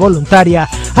económica voluntaria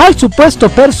al supuesto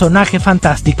personaje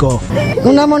fantástico.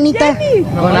 Una monita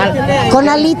con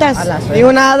alitas y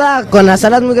una hada con las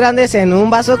alas muy grandes en un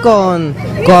vaso con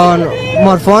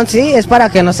morfón, sí, es para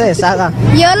que no se deshaga.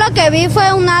 Yo lo que vi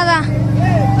fue un hada.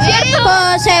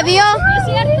 Pues se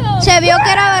vio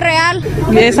que era real.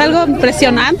 Es algo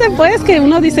impresionante, pues, que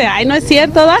uno dice, ay, no es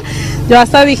cierto, ¿da? Yo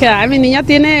hasta dije, ay, mi niña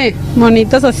tiene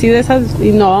monitos así de esas,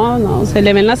 y no, se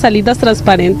le ven las alitas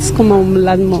transparentes como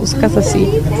las moscas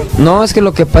así. No, es que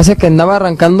lo que pasa es que andaba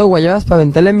arrancando guayabas para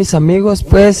aventarle a mis amigos,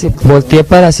 pues, y volteé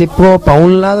para así, para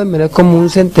un lado y miré como un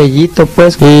centellito,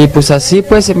 pues, y pues así,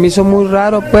 pues, se me hizo muy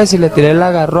raro, pues, y le tiré el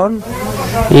agarrón,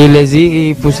 y les di,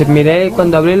 y pues miré,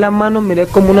 cuando abrí la mano, miré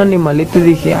como un animalito y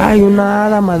dije, ay, una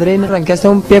hada madrina, arranqué hasta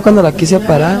un pie cuando la quise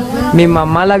parar. Mi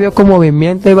mamá la vio con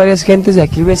movimiento, hay varias gentes de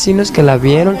aquí, vecinos, que la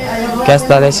vieron, que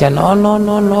hasta decían,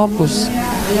 no, pues,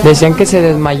 decían que se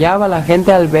desmayaba la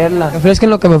gente al verla. Me ofrezcan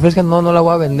lo que me ofrezcan, no la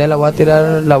voy a vender, la voy a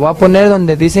tirar, la voy a poner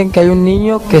donde dicen que hay un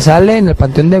niño que sale en el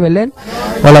Panteón de Belén,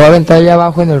 o la voy a aventar allá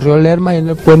abajo en el río Lerma y en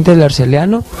el puente del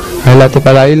Arceliano,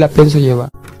 ahí la pienso llevar.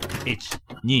 1,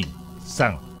 2,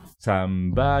 3.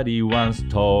 Somebody once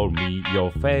told me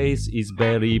your face is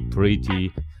very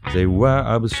pretty. They were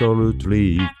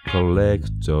absolutely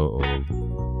correct.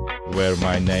 Where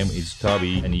my name is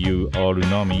Toby and you all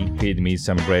know me. Feed me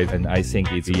some bread and I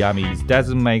think it's yummy. It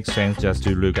doesn't make sense just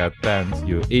to look at plants.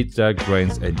 You eat the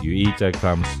grains and you eat the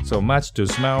crumbs. So much to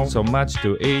smell, so much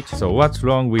to eat. So what's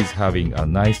wrong with having a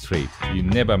nice treat? You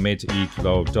never met eat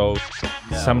raw dough.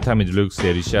 Sometimes it looks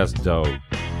delicious though.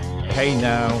 Hey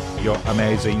now, you're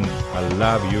amazing, I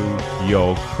love you,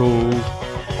 you're cool.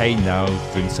 Hey now,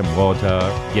 drink some water,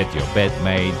 get your bed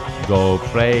made, go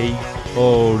play.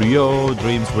 All your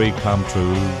dreams will come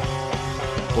true.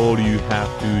 All you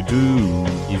have to do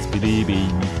is believe in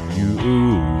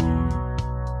you.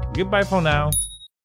 Goodbye for now.